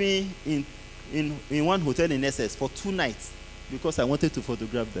lodged me in one hotel in Essex for 2 nights. because I wanted to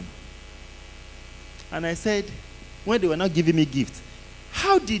photograph them. And I said, when they were not giving me gifts,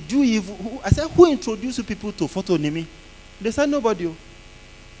 how did you even, I said, who introduced you people to PHOTONIMI? They said, nobody.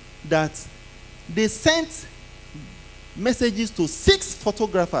 That they sent messages to 6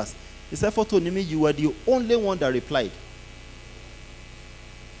 photographers. They said, PHOTONIMI, you were the only one that replied.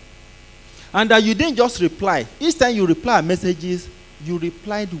 And that you didn't just reply. Each time you reply messages, you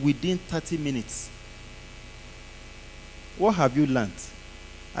replied within 30 minutes. What have you learned?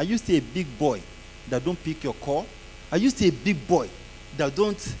 Are you still a big boy that don't pick your call? Are you still a big boy that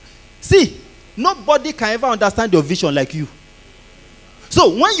don't... See, nobody can ever understand your vision like you. So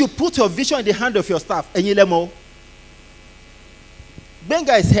when you put your vision in the hand of your staff, Enyilemo,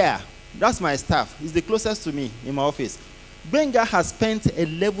 Benga is here. That's my staff. He's the closest to me in my office. Benga has spent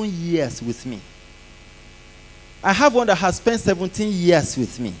 11 years with me. I have one that has spent 17 years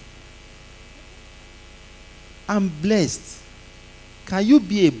with me. I'm blessed. Can you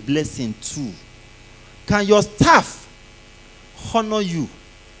be a blessing too? Can your staff honor you?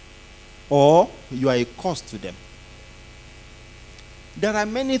 Or you are a cost to them? There are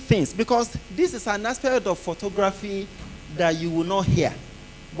many things, because this is an aspect of photography that you will not hear.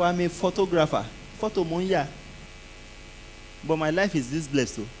 But I'm a photographer. Photo monya. But my life is this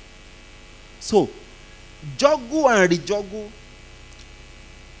blessed too. So, juggle and rejuggle,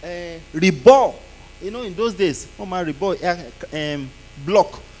 reball. You know, in those days, my reball,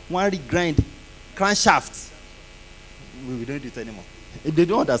 block, one regrind, crankshaft. We don't do it anymore. They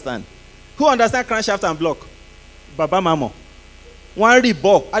don't understand. Who understand crankshaft and block? Baba Mamo. One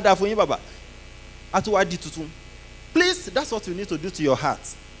reball. Adafunyi Baba. Atuwadi tutum. Please, that's what you need to do to your heart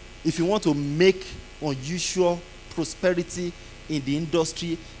if you want to make unusual prosperity in the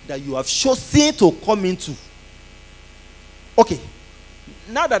industry that you have chosen to come into. Okay,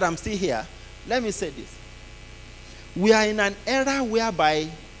 now that I'm still here, let me say this. We are in an era whereby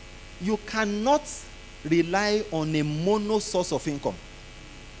you cannot rely on a mono source of income.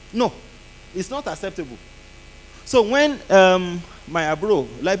 No, it's not acceptable. So when my bro,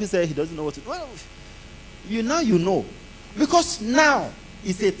 like he said, he doesn't know what to do. Well, you know. Because now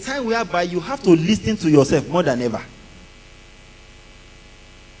is a time whereby you have to listen to yourself more than ever.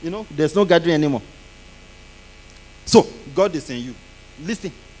 You know, there's no gathering anymore. So, God is in you.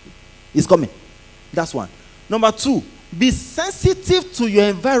 Listen. It's coming. That's one. Number 2, be sensitive to your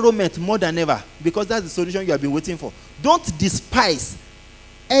environment more than ever, because that's the solution you have been waiting for. Don't despise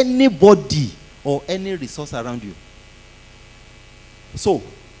anybody or any resource around you. So,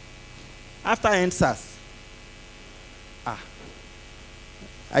 after NSAS,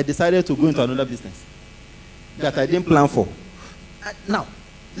 I decided to go into another business that I didn't plan for. Now,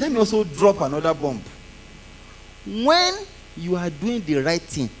 let me also drop another bomb. When you are doing the right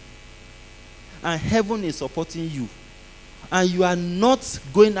thing and heaven is supporting you and you are not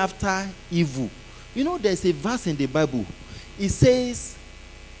going after evil, you know, there's a verse in the Bible. It says,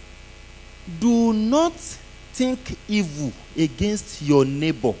 do not think evil against your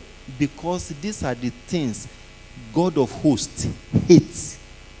neighbor, because these are the things God of hosts hates.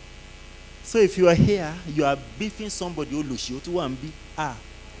 So if you are here, you are beefing somebody, so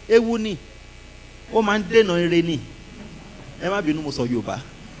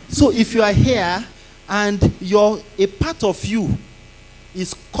if you are here and a part of you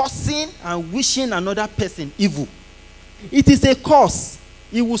is cursing and wishing another person evil, it is a curse.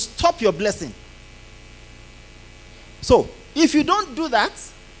 It will stop your blessing. So if you don't do that,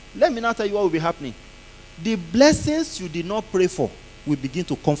 let me now tell you what will be happening. The blessings you did not pray for will begin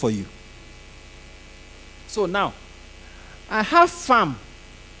to come for you. So now, I have farm,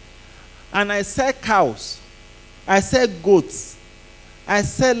 and I sell cows, I sell goats, I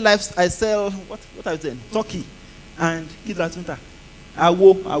sell livestock, I sell, what are you saying? Turkey, and kidatunta,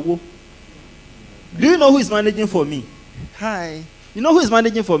 awo. Do you know who is managing for me? Hi. You know who is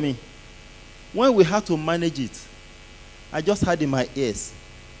managing for me? When we had to manage it, I just had in my ears,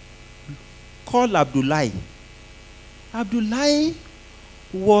 call Abdullahi. Abdullahi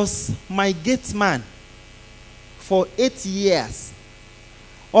was my gate man for 8 years,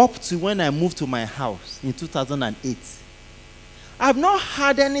 up to when I moved to my house in 2008. I've not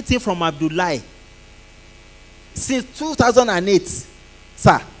heard anything from Abdullahi since 2008,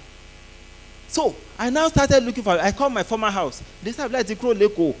 sir. So I now started looking for, I called my former house. They said, Abdullahi, Tikro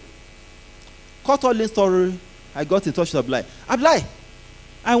Leko. Cut all this story, I got in touch with Abdullahi. Abdullahi,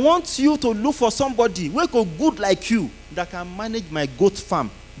 I want you to look for somebody who go good like you that can manage my goat farm,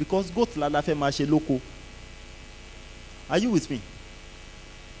 because goat lalafe mashe loko. Are you with me?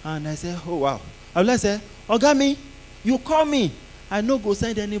 And I said, oh wow. Abdullahi said, Ogami, you call me, I no go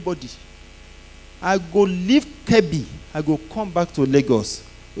send anybody. I go leave Kebi I go come back to Lagos.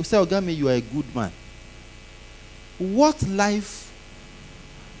 You say, Ogami, you are a good man. What life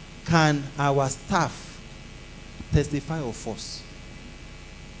can our staff testify of us?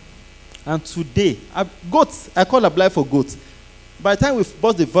 And today, goats, I call a blind for goats. By the time we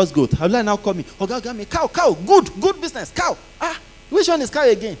bought the first goat, Abdullahi now call me, Ogami, cow, good business, cow. Which one is cow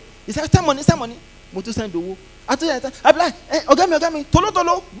again? He said, time money. Mutu send the wo. Abdullahi, Ogami,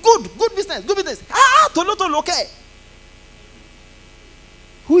 tolo, good business. Tolo, okay.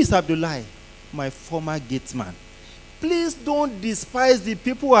 Who is Abdullahi? My former gate man. Please don't despise the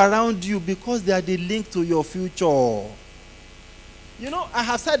people around you because they are the link to your future. You know, I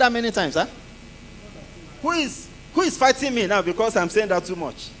have said that many times, huh? Who is fighting me now because I'm saying that too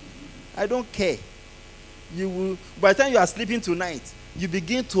much? I don't care. You will, by the time you are sleeping tonight, you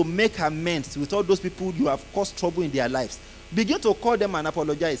begin to make amends with all those people you have caused trouble in their lives. Begin to call them and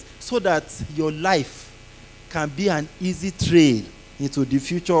apologize so that your life can be an easy trail into the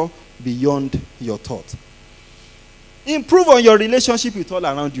future beyond your thought. Improve on your relationship with all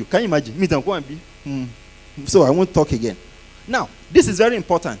around you. Can you imagine? Me go and be. So I won't talk again. Now, this is very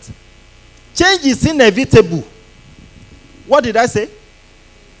important. Change is inevitable. What did I say?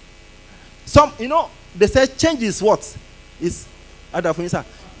 They say change is what? Is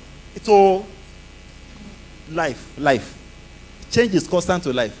to life. Change is constant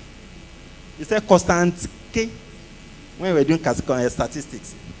to life. You say constant K when we're doing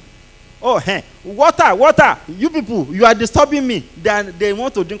statistics. Oh, hey, water. You people, you are disturbing me. They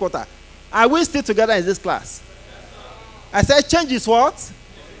want to drink water. Are we still together in this class? I said change is what?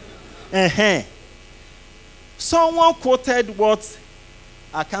 Someone quoted what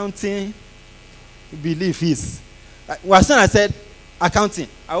accounting belief is. As soon as I said accounting,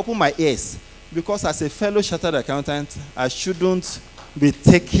 I opened my ears because as a fellow chartered accountant, I shouldn't be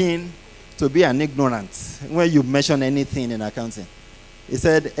taken to be an ignorant when you mention anything in accounting. He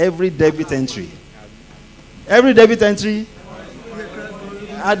said every debit entry,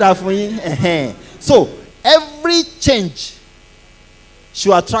 so every change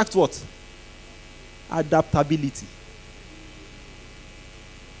should attract what? Adaptability.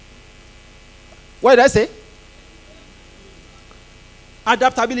 What did I say?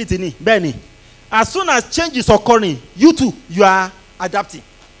 Adaptability, Benny. As soon as change is occurring, you too, you are adapting.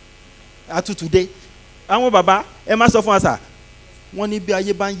 To today. Àwọn bàbá, ẹ má sọ fún wa sà. Wọ́n ní bí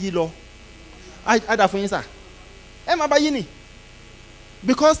ayé bá ń yí lọ. Ada fún yín sà. Ẹ má bá yí ni.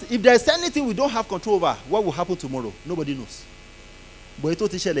 Because if there is anything we don't have control over, what will happen tomorrow? Nobody knows. But ètò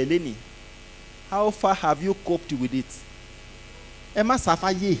ti ṣẹlẹ̀ lẹ́ni. How far have you coped with it? Ẹ má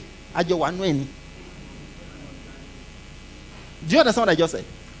sàfáyé, àjọ wà nú ẹni. Do you understand what I just said?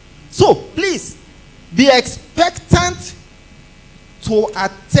 So, please, be expectant to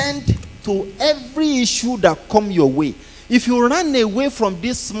attend to every issue that come your way. If you run away from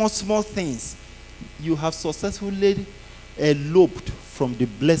these small things, you have successfully eloped from the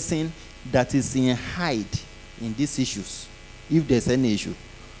blessing that is in hide in these issues, if there's any issue.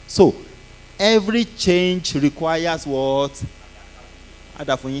 So, every change requires what?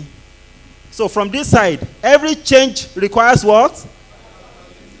 Adafunyi. So from this side, every change requires what?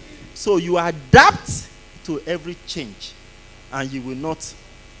 So you adapt to every change and you will not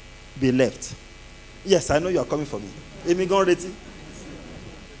be left. Yes, I know you are coming for me. Emigon Reti.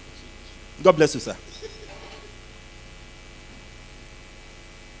 God bless you, sir.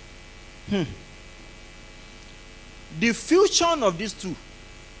 The fusion of these two,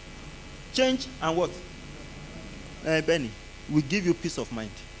 change and what? Benny, will give you peace of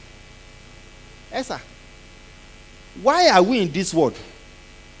mind. Yes, sir. Why are we in this world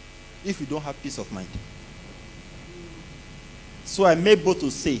if we don't have peace of mind? So I'm able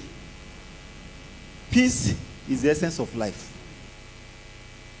to say, peace is the essence of life.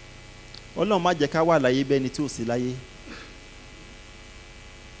 Ọlọ́run má jẹ́ ká wà láyé bẹ́ẹ̀ ni tí ò sí láyé.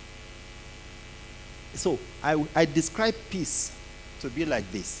 So I describe peace to be like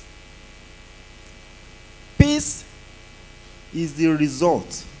this. Peace is the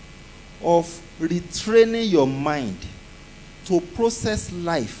result of retraining your mind to process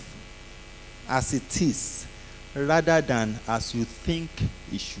life as it is rather than as you think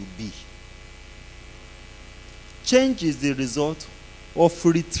it should be. Change is the result of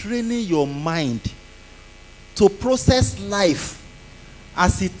retraining your mind to process life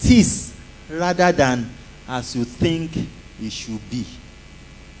as it is rather than as you think it should be.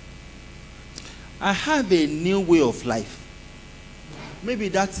 I have a new way of life. Maybe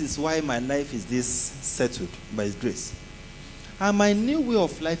that is why my life is this settled by His grace. And my new way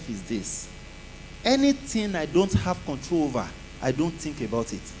of life is this. Anything I don't have control over, I don't think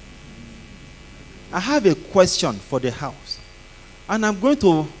about it. I have a question for the house, and I'm going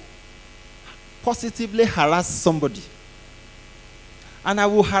to positively harass somebody. And I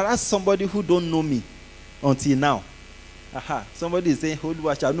will harass somebody who don't know me until now. Aha, somebody is saying, hold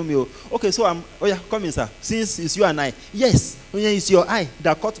watch, I know me. Okay, so oh yeah, come in, sir. Since it's you and I. Yes, it's your eye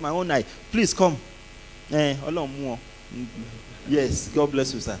that caught my own eye. Please come. Yes, God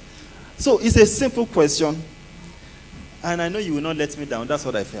bless you, sir. So it's a simple question, and I know you will not let me down. That's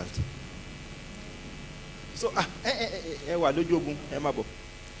what I felt. So,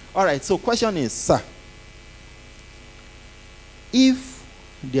 all right, so question is, sir, if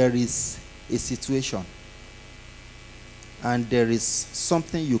there is a situation and there is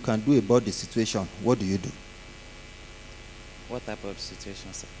something you can do about the situation, what do you do? What type of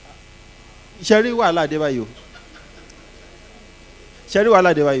situation, sir? Sherry wala debayo. Sherry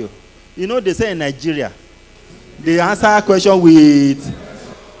wala debayo. You know they say in Nigeria, they answer question with,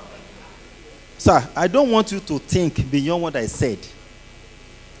 sir, I don't want you to think beyond what I said.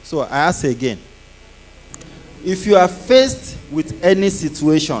 So I ask again. If you are faced with any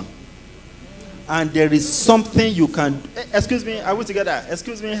situation and there is something you can, excuse me, are we together?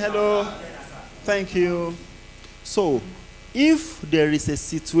 Excuse me, hello, thank you. So, if there is a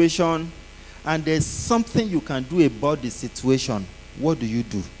situation and there's something you can do about the situation, what do you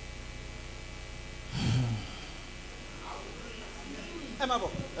do?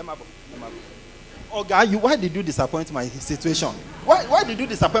 Oh, God, why did you disappoint my situation? Why did you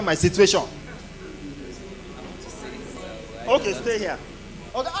disappoint my situation? Okay, stay here.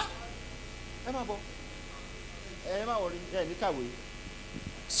 Okay.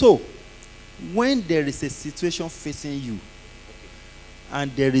 So, when there is a situation facing you,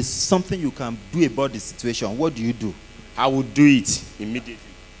 and there is something you can do about the situation, what do you do? I will do it immediately.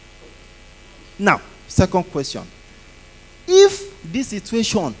 Now, second question. If this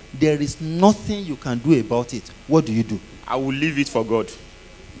situation, there is nothing you can do about it, what do you do? I will leave it for God.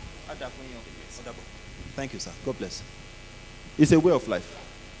 Thank you, sir. God bless. It's a way of life.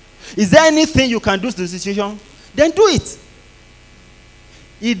 Is there anything you can do to the situation? Then do it.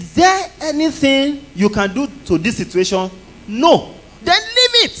 Is there anything you can do to this situation? No. Then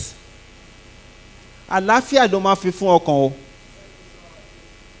leave it. Àlàáfíà ló máa fi fún ọkàn o.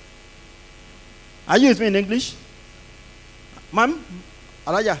 Are you with me in English? Ma'am?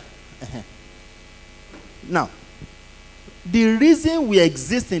 Alaja? Now, the reason we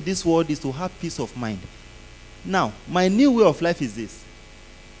exist in this world is to have peace of mind. Now, my new way of life is this.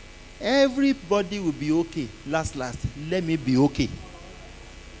 Everybody will be okay. Last, let me be okay.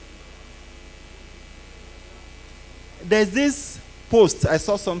 There's this post I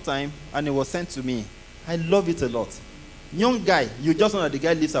saw sometime, and it was sent to me. I love it a lot. Young guy, you just know that the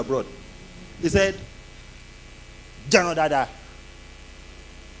guy lives abroad. He said, Jano Dada,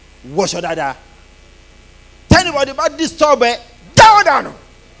 wash your dada. Tell anybody about this story, down.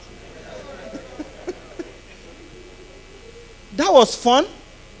 That was fun,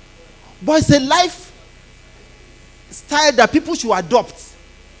 but it's a life style that people should adopt.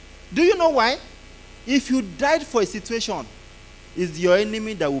 Do you know why? If you died for a situation, it's your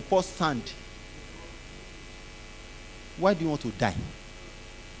enemy that will pour sand. Why do you want to die?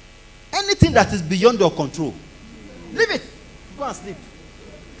 Anything that is beyond your control, leave it. Go and sleep.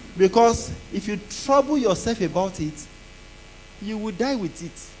 Because if you trouble yourself about it, you will die with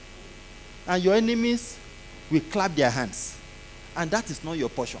it. And your enemies will clap their hands. And that is not your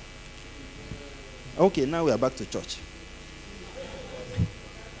portion. Okay, now we are back to church.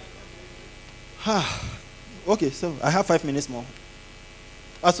 Okay, so I have 5 minutes more.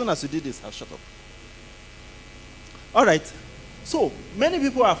 As soon as you do this, I'll shut up. All right. So, many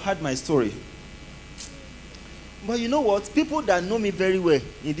people have heard my story. But you know what? People that know me very well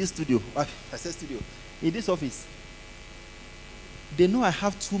in this studio, I said studio, in this office, they know I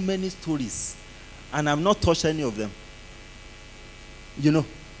have too many stories. And I'm not touched any of them. You know.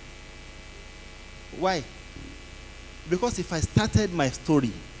 Why? Because if I started my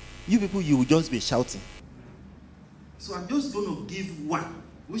story, you people, you will just be shouting. So I'm just going to give one,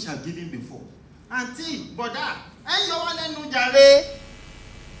 which I've given before. Auntie, brother,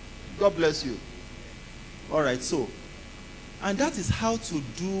 God bless you. All right, so, and that is how to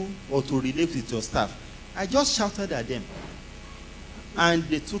do or to relate with your staff. I just shouted at them, and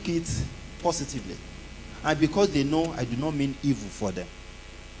they took it positively. And because they know I do not mean evil for them.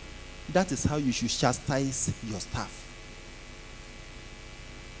 That is how you should chastise your staff.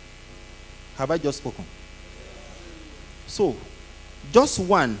 Have I just spoken? So, just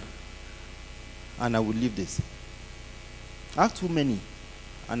one, and I will leave this. I have too many,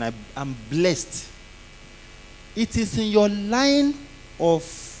 and I'm blessed. It is in your line of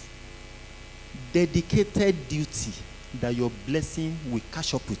dedicated duty that your blessing will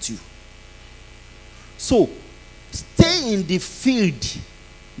catch up with you. So, stay in the field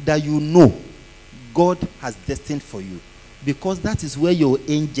that you know God has destined for you, because that is where your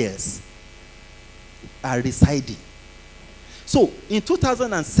angels are residing. So, in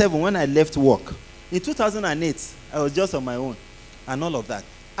 2007, when I left work, in 2008, I was just on my own and all of that.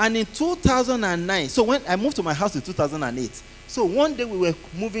 And in 2009, so when I moved to my house in 2008, so one day we were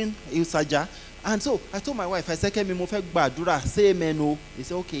moving in Saja, and so I told my wife, I said, say amen. He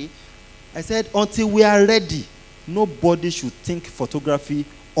said, okay. I said, until we are ready, nobody should think photography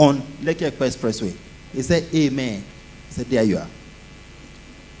on Lekki Expressway. He said, amen. I said, there you are.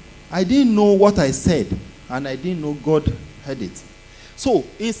 I didn't know what I said, and I didn't know God heard it. So,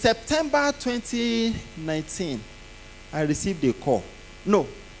 in September 2019, I received a call. No,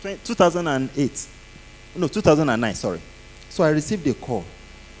 2008. No, 2009, sorry. So, I received a call.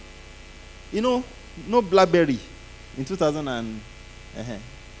 You know, no BlackBerry in 2000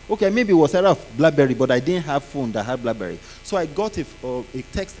 okay, maybe it was era of BlackBerry, but I didn't have phone that had BlackBerry. So I got a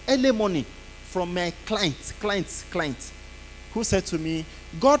text early morning from my client, who said to me,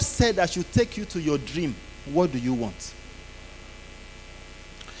 God said I should take you to your dream. What do you want?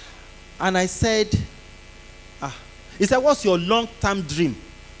 And I said, he said, what's your long-term dream?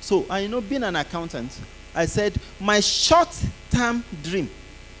 So, I know, being an accountant, I said, my short-term dream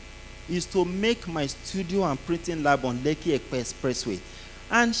is to make my studio and printing lab on Lekki Expressway.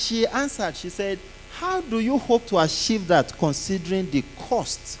 And she answered, she said, how do you hope to achieve that considering the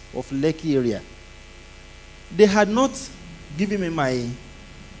cost of Lekki area? They had not given me my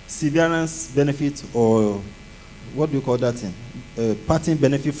severance benefit, or what do you call that thing? Parting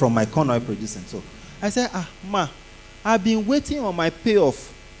benefit from my corn oil producing. So I said, ma, I've been waiting on my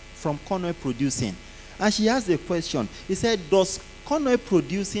payoff from corn oil producing. And she asked a question. He said, does corn oil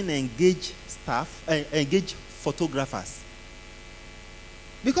producing engage staff, engage photographers?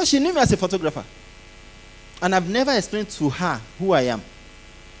 Because she knew me as a photographer. And I've never explained to her who I am.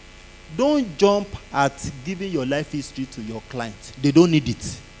 Don't jump at giving your life history to your client. They don't need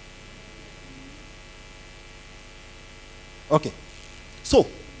it. Okay. So,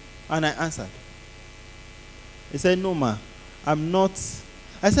 and I answered. He said, no, ma, I'm not.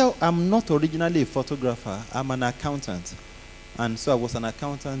 I said, I'm not originally a photographer. I'm an accountant. And so I was an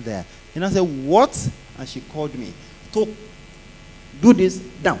accountant there. And I said, what? And she called me to do this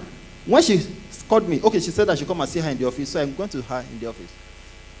down. When she called me, okay, she said I should come and see her in the office. So I'm going to her in the office.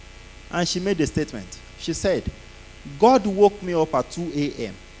 And she made a statement. She said, God woke me up at 2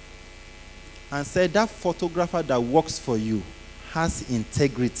 a.m. and said, that photographer that works for you has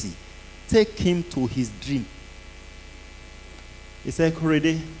integrity. Take him to his dream. He said,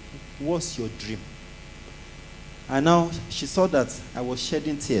 KOREDE, what's your dream? And now she saw that I was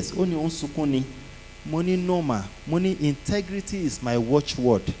shedding tears. Only on sukuni. Money normal. Money integrity is my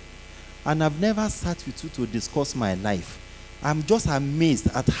watchword. And I've never sat with you to discuss my life. I'm just amazed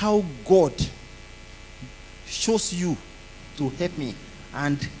at how God shows you to help me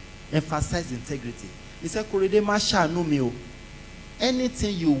and emphasize integrity. He said, KOREDE, Masha no me.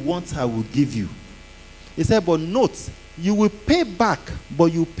 Anything you want, I will give you. He said, but note, you will pay back, but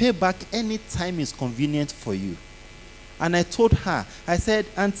you pay back any time is convenient for you. And I told her, I said,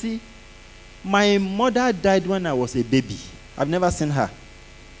 Auntie, my mother died when I was a baby. I've never seen her.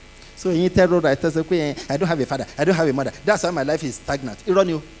 So in terrorists, I don't have a father, I don't have a mother. That's why my life is stagnant.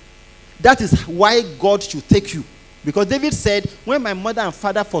 That is why God should take you. Because David said, when my mother and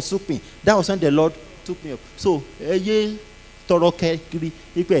father forsook me, that was when the Lord took me up. So,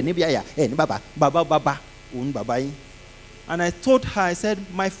 and I told her, I said,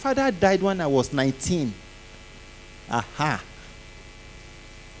 my father died when I was 19. Aha.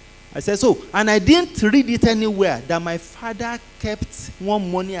 I said, so, and I didn't read it anywhere that my father kept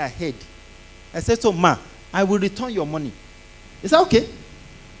one money ahead. I said, so, ma, I will return your money. He said, okay.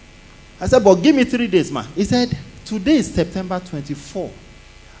 I said, but give me 3 days, ma. He said, today is September 24.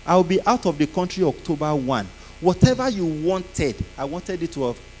 I'll be out of the country October 1. Whatever you wanted, I wanted it to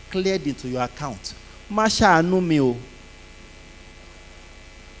have cleared into your account. Masha Anumio.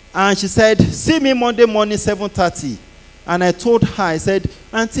 And she said, see me Monday morning, 7:30. And I told her, I said,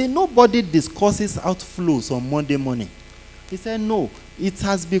 Auntie, nobody discusses outflows on Monday morning. He said, no, it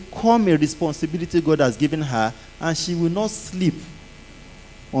has become a responsibility God has given her, and she will not sleep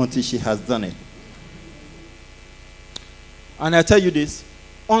until she has done it. And I tell you this,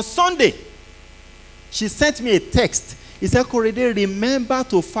 on Sunday, she sent me a text. He said, KOREDE, remember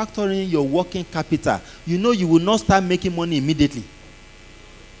to factor in your working capital. You know you will not start making money immediately.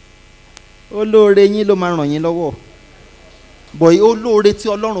 Boy, olóore tí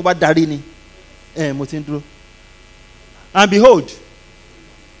Ọlọ́run bá darí ni. mo ti ń dúró. And behold,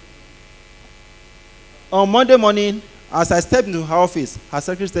 on Monday morning, as I stepped into her office, her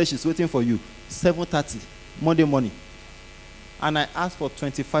secretary said she's waiting for you. 7:30, Monday morning. And I asked for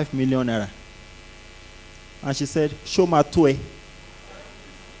 25 million naira. And she said, show my toy.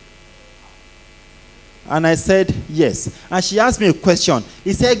 And I said, yes. And she asked me a question.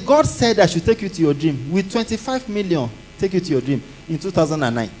 He said, God said I should take you to your dream. With 25 million, take you to your dream in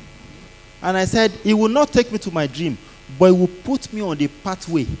 2009. And I said, he will not take me to my dream, but he will put me on the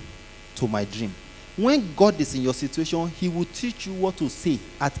pathway to my dream. When God is in your situation, he will teach you what to say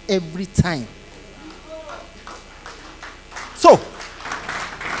at every time. So,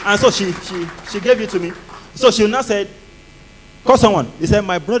 and so she gave it to me. So she now said, call someone. He said,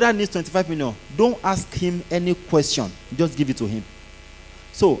 my brother needs 25 million. Don't ask him any question. Just give it to him.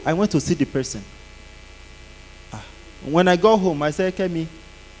 So I went to see the person. When I got home, I said, Kemi,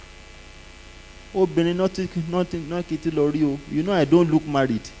 oh, Benny, not you know I don't look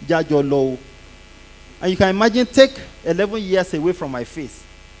married. Judge your law. And you can imagine, take 11 years away from my face.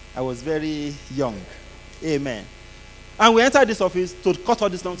 I was very young. Amen. And we entered this office to cut all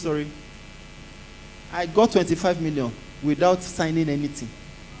this long story. I got 25 million without signing anything.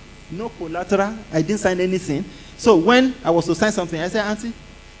 No collateral. I didn't sign anything. So when I was to sign something, I said, Auntie,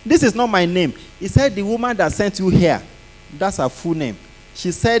 this is not my name. He said, the woman that sent you here, that's her full name.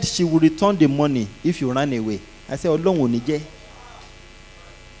 She said she will return the money if you ran away. I said,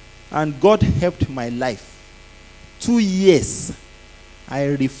 and God helped my life. 2 years, I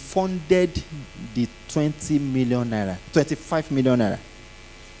refunded the 20 million naira, 25 million naira.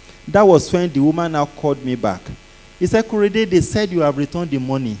 That was when the woman now called me back. He said, KOREDE, they said you have returned the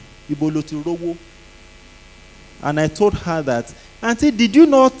money. And I told her that, Auntie, did you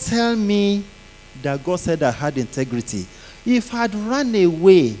not tell me that God said I had integrity? If I had run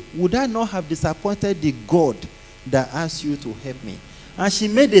away, would I not have disappointed the God that asked you to help me? And she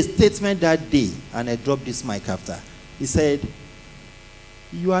made a statement that day, and I dropped this mic after. He said,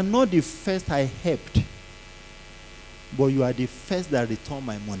 you are not the first I helped, but you are the first that returned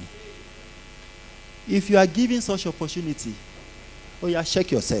my money. If you are given such opportunity, oh yeah,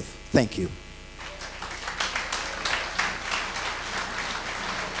 check yourself. Thank you.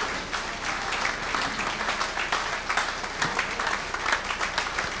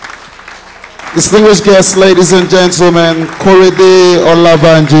 Distinguished guests, ladies and gentlemen, KOREDE,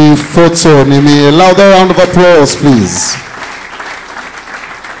 OLABANJI, PHOTONIMI. A louder round of applause, please.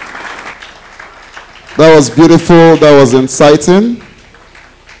 That was beautiful, that was inciting,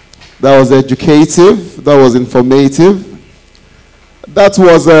 that was educative, that was informative. That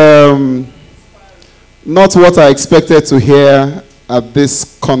was not what I expected to hear at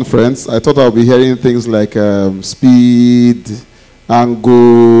this conference. I thought I'll be hearing things like speed,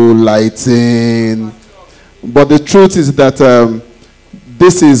 angle, lighting. But the truth is that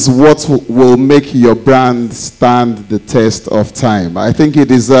this is what will make your brand stand the test of time. I think it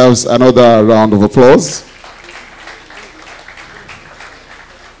deserves another round of applause.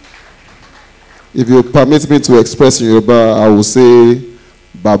 If you permit me to express in Yoruba, I will say,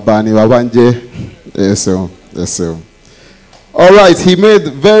 Baba ni Babanje. Yes, sir. Yes, sir. All right, he made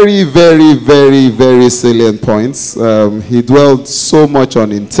very, very, very, very salient points. He dwelled so much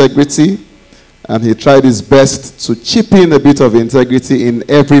on integrity, and he tried his best to chip in a bit of integrity in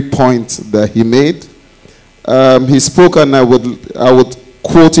every point that he made. He spoke, and I would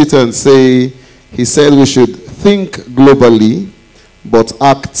quote it and say, he said we should think globally, but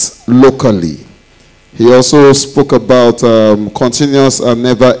act locally. He also spoke about continuous and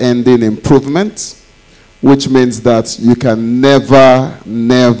never-ending improvement, which means that you can never,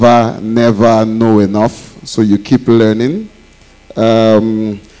 never, never know enough, so you keep learning.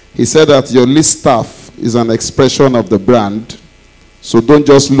 He said that your list staff is an expression of the brand, so don't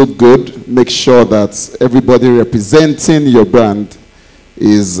just look good, make sure that everybody representing your brand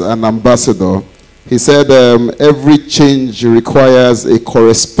is an ambassador. He said every change requires a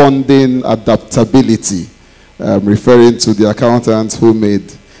corresponding adaptability, referring to the accountant who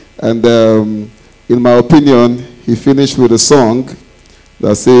made. And in my opinion, he finished with a song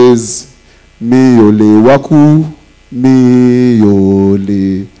that says, Mi ole waku, mi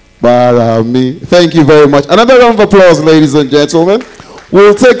ole para mi. Thank you very much. Another round of applause, ladies and gentlemen.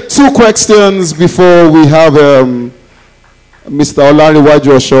 We'll take 2 questions before we have Mr.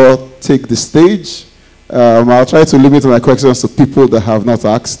 Olariwaju Osho take the stage. I'll try to limit my questions to people that have not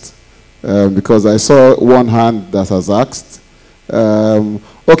asked, because I saw one hand that has asked.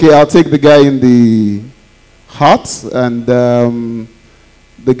 Okay, I'll take the guy in the hat and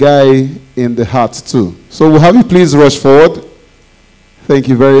the guy in the hat too. So we'll have you please rush forward. Thank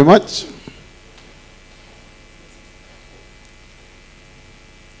you very much.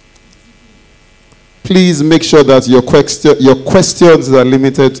 please make sure that your questions are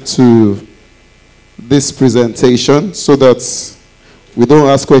limited to this presentation so that we don't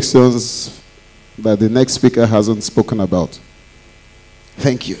ask questions that the next speaker hasn't spoken about.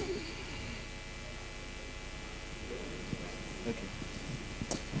 Thank you. Okay.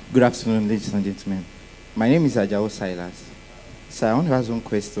 Good afternoon, ladies and gentlemen. My name is Ajao Silas. So I want to ask one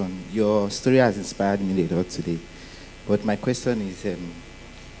question. Your story has inspired me a lot today. But my question is,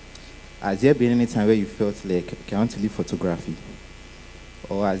 has there been any time where you felt like, okay, I want to leave photography?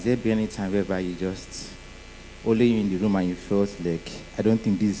 Or has there been any time whereby you just, only you in the room and you felt like, I don't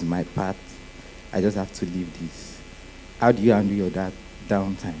think this is my path, I just have to leave this? How do you handle your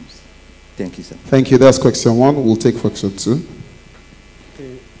down times? Thank you, sir. Thank you. That's question one. We'll take question two.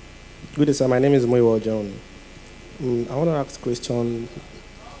 Okay. Good day, sir. My name is Moiwa John. I want to ask a question.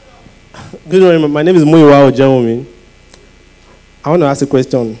 Good morning. My name is Moiwa John. I want to ask a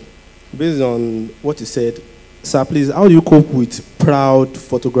question based on what you said. Sir, please, how do you cope with proud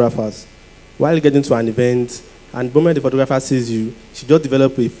photographers? While getting to an event, and the moment the photographer sees you, she just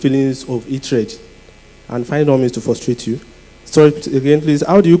develops a feelings of hatred and find no means to frustrate you. Sorry, again, please,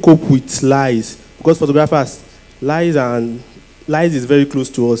 how do you cope with lies? Because photographers, lies is very close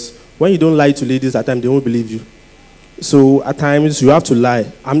to us. When you don't lie to ladies, at times they won't believe you. So at times you have to lie.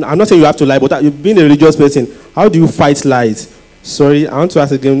 I'm not saying you have to lie, but you've been a religious person. How do you fight lies? Sorry, I want to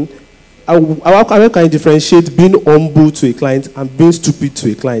ask again. How can you differentiate being humble to a client and being stupid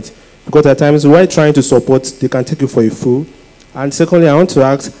to a client? Because at times while trying to support, they can take you for a fool. And secondly, I want to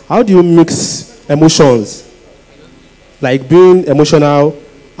ask, how do you mix emotions? Like being emotional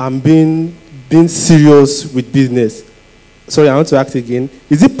and being serious with business. Sorry, I want to ask again.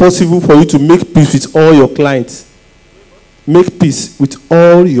 Is it possible for you to make peace with all your clients? Make peace with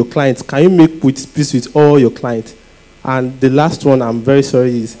all your clients. Can you make peace with all your clients? And the last one, I'm very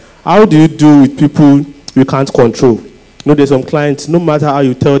sorry, is how do you do with people you can't control? You know, there's some clients, no matter how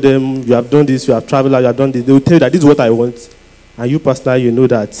you tell them, you have done this, you have traveled, you have done this, they will tell you that this is what I want. And you personally, you know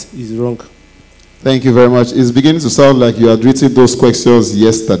that is wrong. Thank you very much. It's beginning to sound like you had written those questions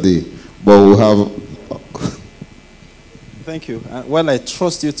yesterday, but we'll have... Thank you. Well, I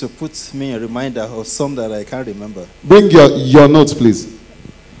trust you to put me a reminder of some that I can't remember. Bring your notes, please.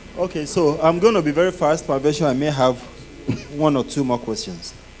 Okay, so I'm going to be very fast. My version, I may have one or two more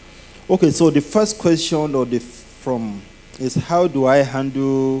questions. Okay, so the first question is how do I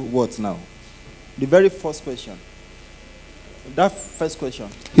handle what now? The very first question. That first question.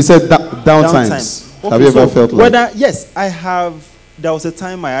 He said downtimes. Okay, have you ever felt like? Yes, I have. There was a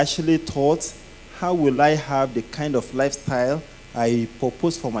time I actually thought, how will I have the kind of lifestyle I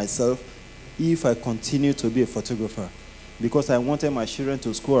propose for myself if I continue to be a photographer? Because I wanted my children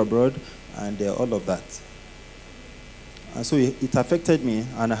to school abroad and all of that. And so it affected me,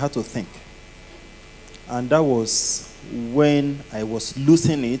 and I had to think. And that was when I was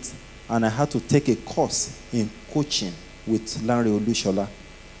losing it, and I had to take a course in coaching with Lanre Olushola.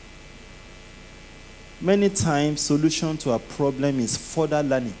 Many times, solution to a problem is further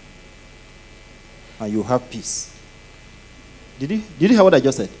learning, and you have peace. Did you hear what I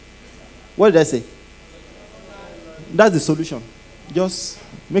just said? What did I say? That's the solution. Just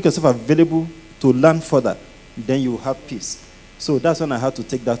make yourself available to learn further. Then you have peace. So that's when I had to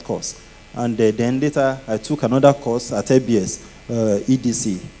take that course. And then later, I took another course at ABS,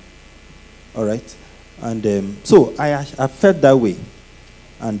 EDC. All right? And so I felt that way.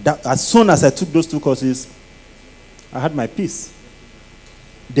 And as soon as I took those two courses, I had my peace.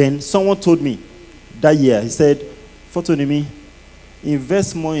 Then someone told me that year, he said, "PHOTONIMI,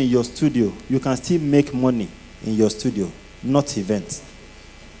 invest more in your studio. You can still make money in your studio, not events."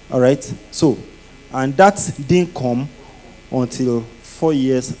 All right? So, and that didn't come until 4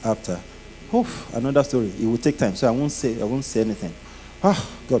 years after. Another story. It will take time, so I won't say anything.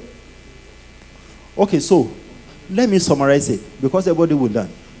 God. Okay, so let me summarize it because everybody will learn.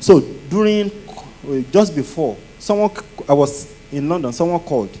 So just before, I was in London, someone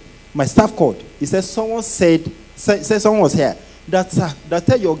called. My staff called. He said someone said someone was here. That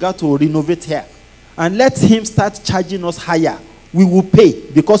tell your guy to renovate here and let him start charging us higher. We will pay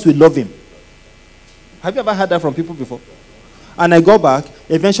because we love him. Have you ever heard that from people before? And I go back.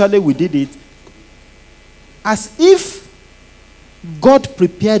 Eventually, we did it. As if God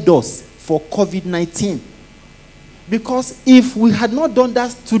prepared us for COVID-19. Because if we had not done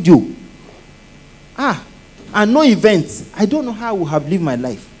that studio, and no events, I don't know how I would have lived my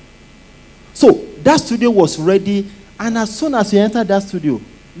life. So that studio was ready, and as soon as we entered that studio,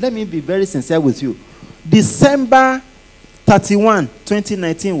 let me be very sincere with you. December 31,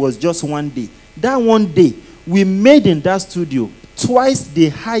 2019 was just one day. That one day, we made in that studio twice the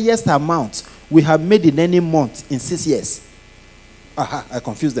highest amount we have made in any month in 6 years. Aha, I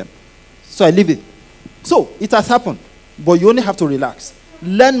confused them. So I leave it. So it has happened, but you only have to relax,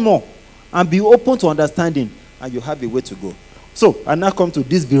 learn more, and be open to understanding, and you have a way to go. So I now come to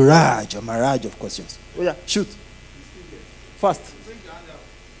this barrage of questions. Oh yeah, shoot. Fast.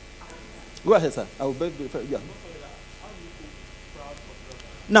 Go ahead, sir. I will beg. Yeah.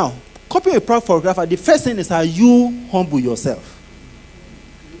 Now, copying a proud photographer, the first thing is, are you humble yourself?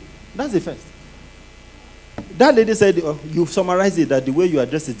 That's the first. That lady said, you summarized it, that the way you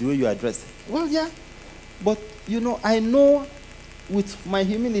address it, the way you address it. Well, yeah. But, you know, I know with my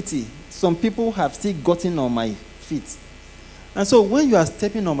humility, some people have still gotten on my feet. And so when you are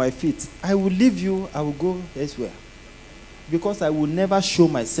stepping on my feet, I will leave you, I will go elsewhere. Because I will never show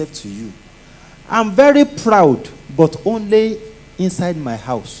myself to you. I'm very proud, but only inside my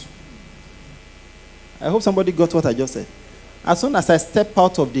house. I hope somebody got what I just said. As soon as I step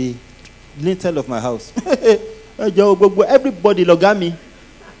out of the lintel of my house, everybody look at me.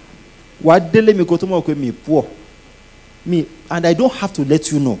 Me, and I don't have to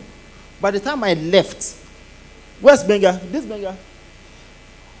let you know. By the time I left, where's Benga? This Benga.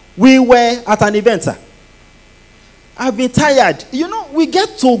 We were at an event, sir. I've been tired. You know, we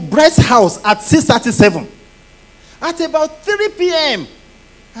get to Brett's house at 6:37. At about 3 p.m.,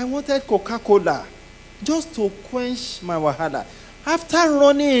 I wanted Coca-Cola just to quench my wahala. After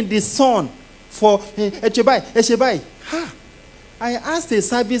running in the sun for Echebai, I asked a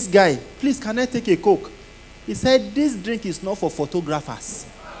service guy, please, can I take a Coke? He said, this drink is not for photographers.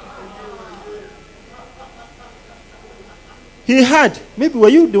 He had, maybe were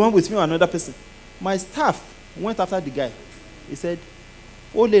you the one with me or another person? My staff went after the guy. He said,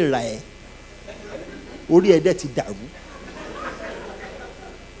 Ole Rae.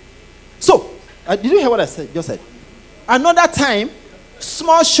 So, did you hear what I said? Just said. Another time,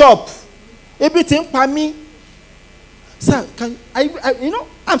 small shop, everything for me. Sir, can I you know,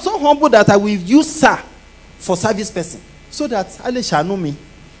 I'm so humble that I will use sir for service person so that Ali shall know me.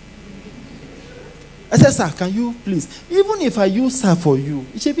 I said, sir, can you please, even if I use sir for you,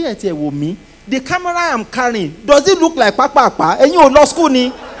 it should be at here with me. The camera I'm carrying, does it look like Papa? And you law school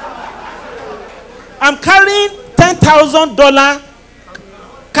ni? I'm carrying $10,000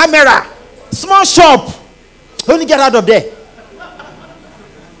 camera, small shop. Only get out of there.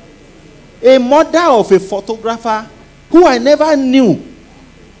 A mother of a photographer who I never knew,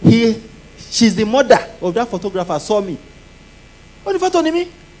 she's the mother of that photographer, saw me. What the PHOTONIMI?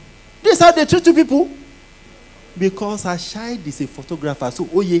 This is how they treat two people. Because her child is a photographer. So,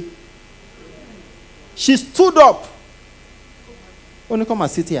 oh yeah. She stood up. Only come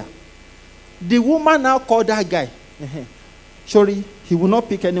and sit here. The woman now called that guy. Sorry, he will not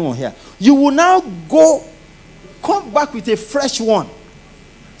pick anyone here. You will now come back with a fresh one.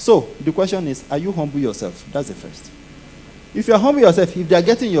 So, the question is, are you humble yourself? That's the first. If you are humble yourself, if they are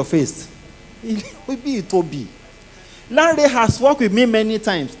getting your face, it will be a Toby. Larry has worked with me many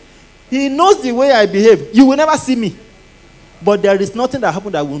times. He knows the way I behave. You will never see me. But there is nothing that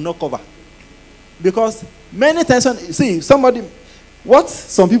happened that will not cover. Because many times, see, somebody, what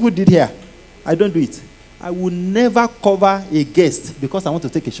some people did here, I don't do it. I will never cover a guest because I want to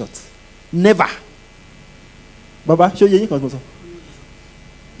take a shot. Never. Baba, show you.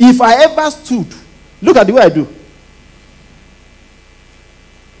 If I ever stood, look at the way I do.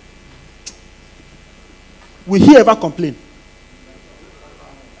 Will he ever complain?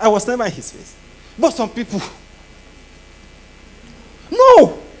 I was never in his face. But some people,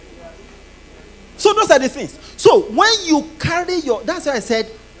 no. So those are the things. So when you carry your, that's why I said,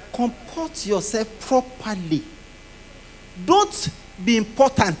 comport yourself properly. Don't be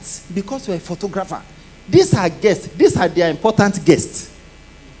important because you're a photographer. These are guests. These are their important guests.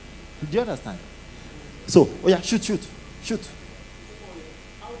 Do you understand? So, oh yeah, shoot.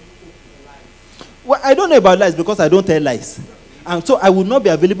 Well, I don't know about lies because I don't tell lies. And so I will not be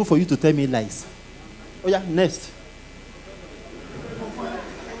available for you to tell me lies. Oh yeah, next.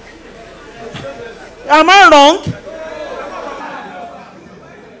 Am I wrong?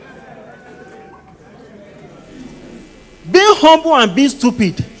 Being humble and being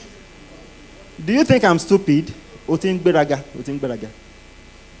stupid. Do you think I'm stupid? Otin Beraga.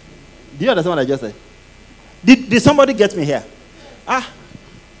 Do you understand what I just said? Did somebody get me here?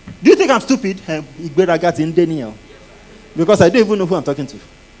 Do you think I'm stupid? Because I don't even know who I'm talking to.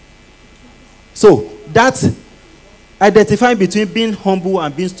 So, that's identifying between being humble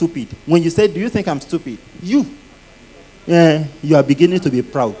and being stupid. When you say, do you think I'm stupid? You are beginning to be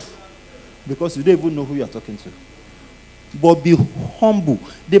proud. Because you don't even know who you are talking to. But be humble.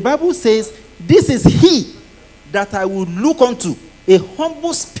 The Bible says, this is he that I will look unto, a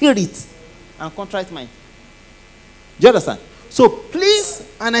humble spirit and contrite mind. Do you understand? So please,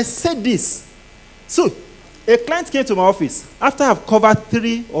 and I said this. So a client came to my office after I've covered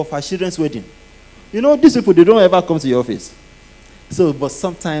 3 of her children's wedding. You know, these people, they don't ever come to your office. So, but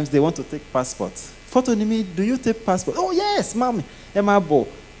sometimes they want to take passports. PHOTONIMI, do you take passport? Oh yes, mommy. Emma Bo.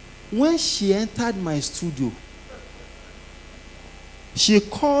 When she entered my studio, she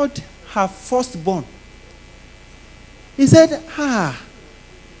called her firstborn. He said,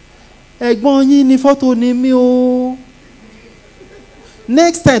 ẹ̀gbọ́n yín ni PHOTONIMI o.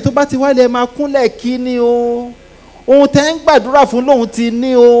 Next time tó bá ti wálé máa kúnlẹ̀ kí ni o. Ohun tẹ́ ń gbàdúrà fún lóhun ti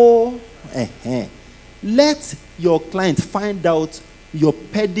ní o. Let your client find out your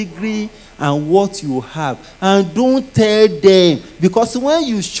pedigree and what you have, and don't tell them, because when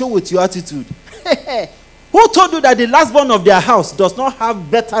you show with your attitude, who told you that the last born of their house does not have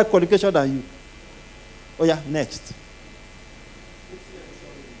better qualification than you? Oh yeah, next.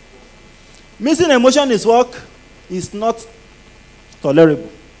 Missing emotion is work is not tolerable,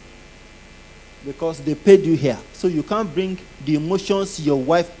 because they paid you here, so you can't bring the emotions your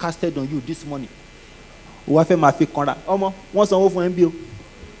wife casted on you this morning. Wife ma fi kanra ọmọ wọ́n sanwó fún MBO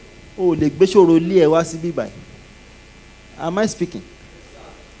o lè gbé ṣòro ilé ẹ wá sí bí báyìí. Am I speaking?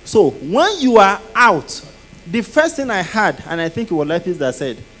 So when you are out, the first thing I had, and I think it was Lifeis that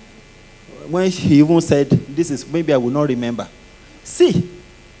said, when he even said, this is, maybe I will not remember. See,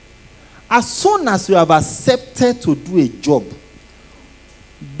 as soon as you have accepted to do a job,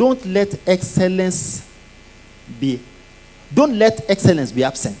 don't let excellence be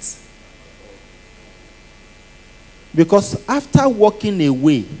absent. Because after walking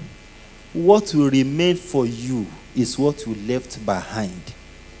away, what will remain for you is what you left behind.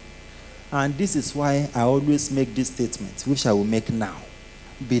 And this is why I always make this statement, which I will make now,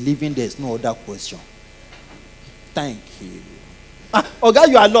 believing there is no other question. Thank you. Oga,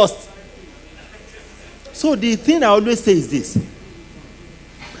 you are lost. So the thing I always say is this.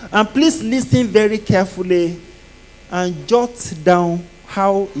 And please listen very carefully and jot down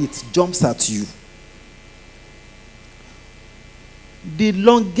how it jumps at you. The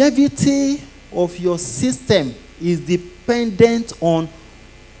longevity of your system is dependent on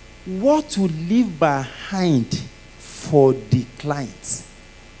what you leave behind for the client.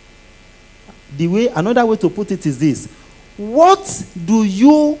 Another way to put it is this: what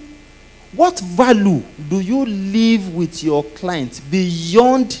value do you leave with your client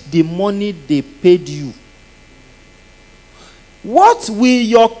beyond the money they paid you? What will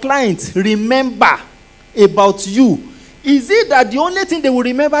your client remember about you? Is it that the only thing they will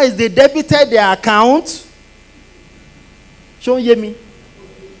remember is they debited their account? Show you me.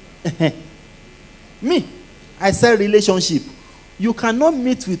 Me, I say relationship. You cannot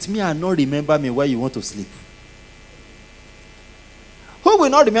meet with me and not remember me while you want to sleep. Who will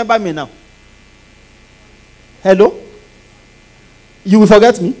not remember me now? Hello? You will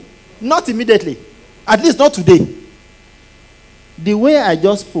forget me? Not immediately. At least not today. The way I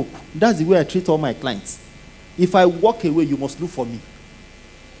just spoke, that's the way I treat all my clients. If I walk away, you must look for me.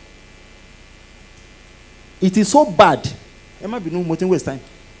 It is so bad. It might be no more waste time.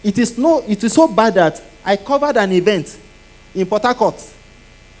 It is so bad that I covered an event in Port Harcourt.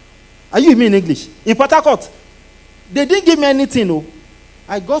 Are you with me in English? In Port Harcourt. They didn't give me anything. No.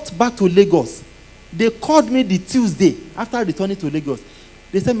 I got back to Lagos. They called me the Tuesday after returning to Lagos.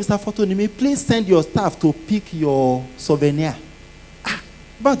 They said, Mr. PHOTONIMI, please send your staff to pick your souvenir.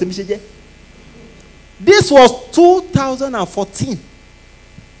 This was 2014.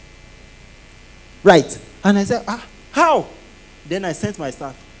 Right. And I said, how? Then I sent my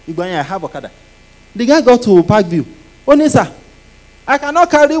staff. I have Okada. The guy got to Parkview. Oh, sir, I cannot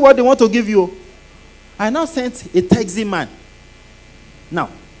carry what they want to give you. I now sent a taxi man. Now,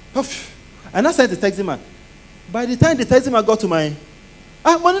 I now sent a taxi man. By the time the taxi man got to my...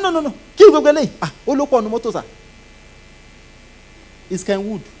 no. Keep going. Look on the motor, sir. It's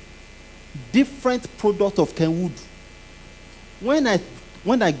Kenwood. Different product of Kenwood. When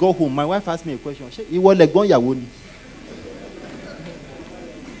I go home, my wife asked me a question. It was like going Yawoni.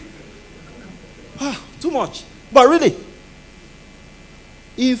 Too much. But really,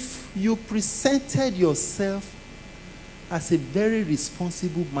 if you presented yourself as a very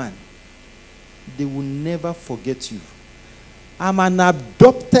responsible man, they will never forget you. I'm an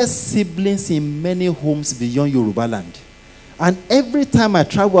adopted sibling in many homes beyond Yoruba land. And every time I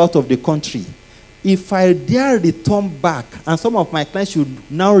travel out of the country, if I dare return back, and some of my clients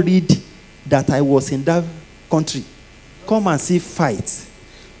should now read that I was in that country, come and see fight.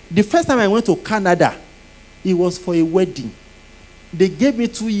 The first time I went to Canada, it was for a wedding. They gave me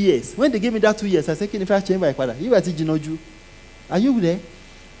 2 years. When they gave me that 2 years, I said, can I change my father? You are you there?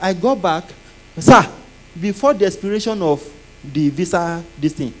 I got back. Sir, before the expiration of the visa,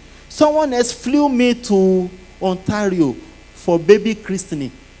 this thing, someone else flew me to Ontario for baby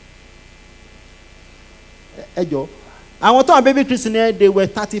christening. Ejo. I want to baby christening, they were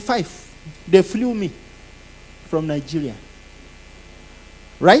 35. They flew me from Nigeria.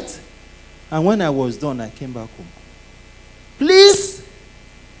 Right? And when I was done, I came back home. Please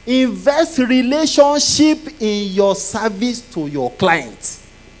invest relationship in your service to your client.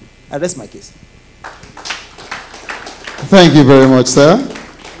 And that's my case. Thank you very much, sir.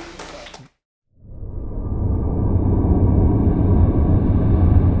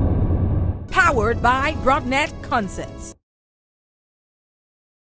 Powered by Broadnet Concepts.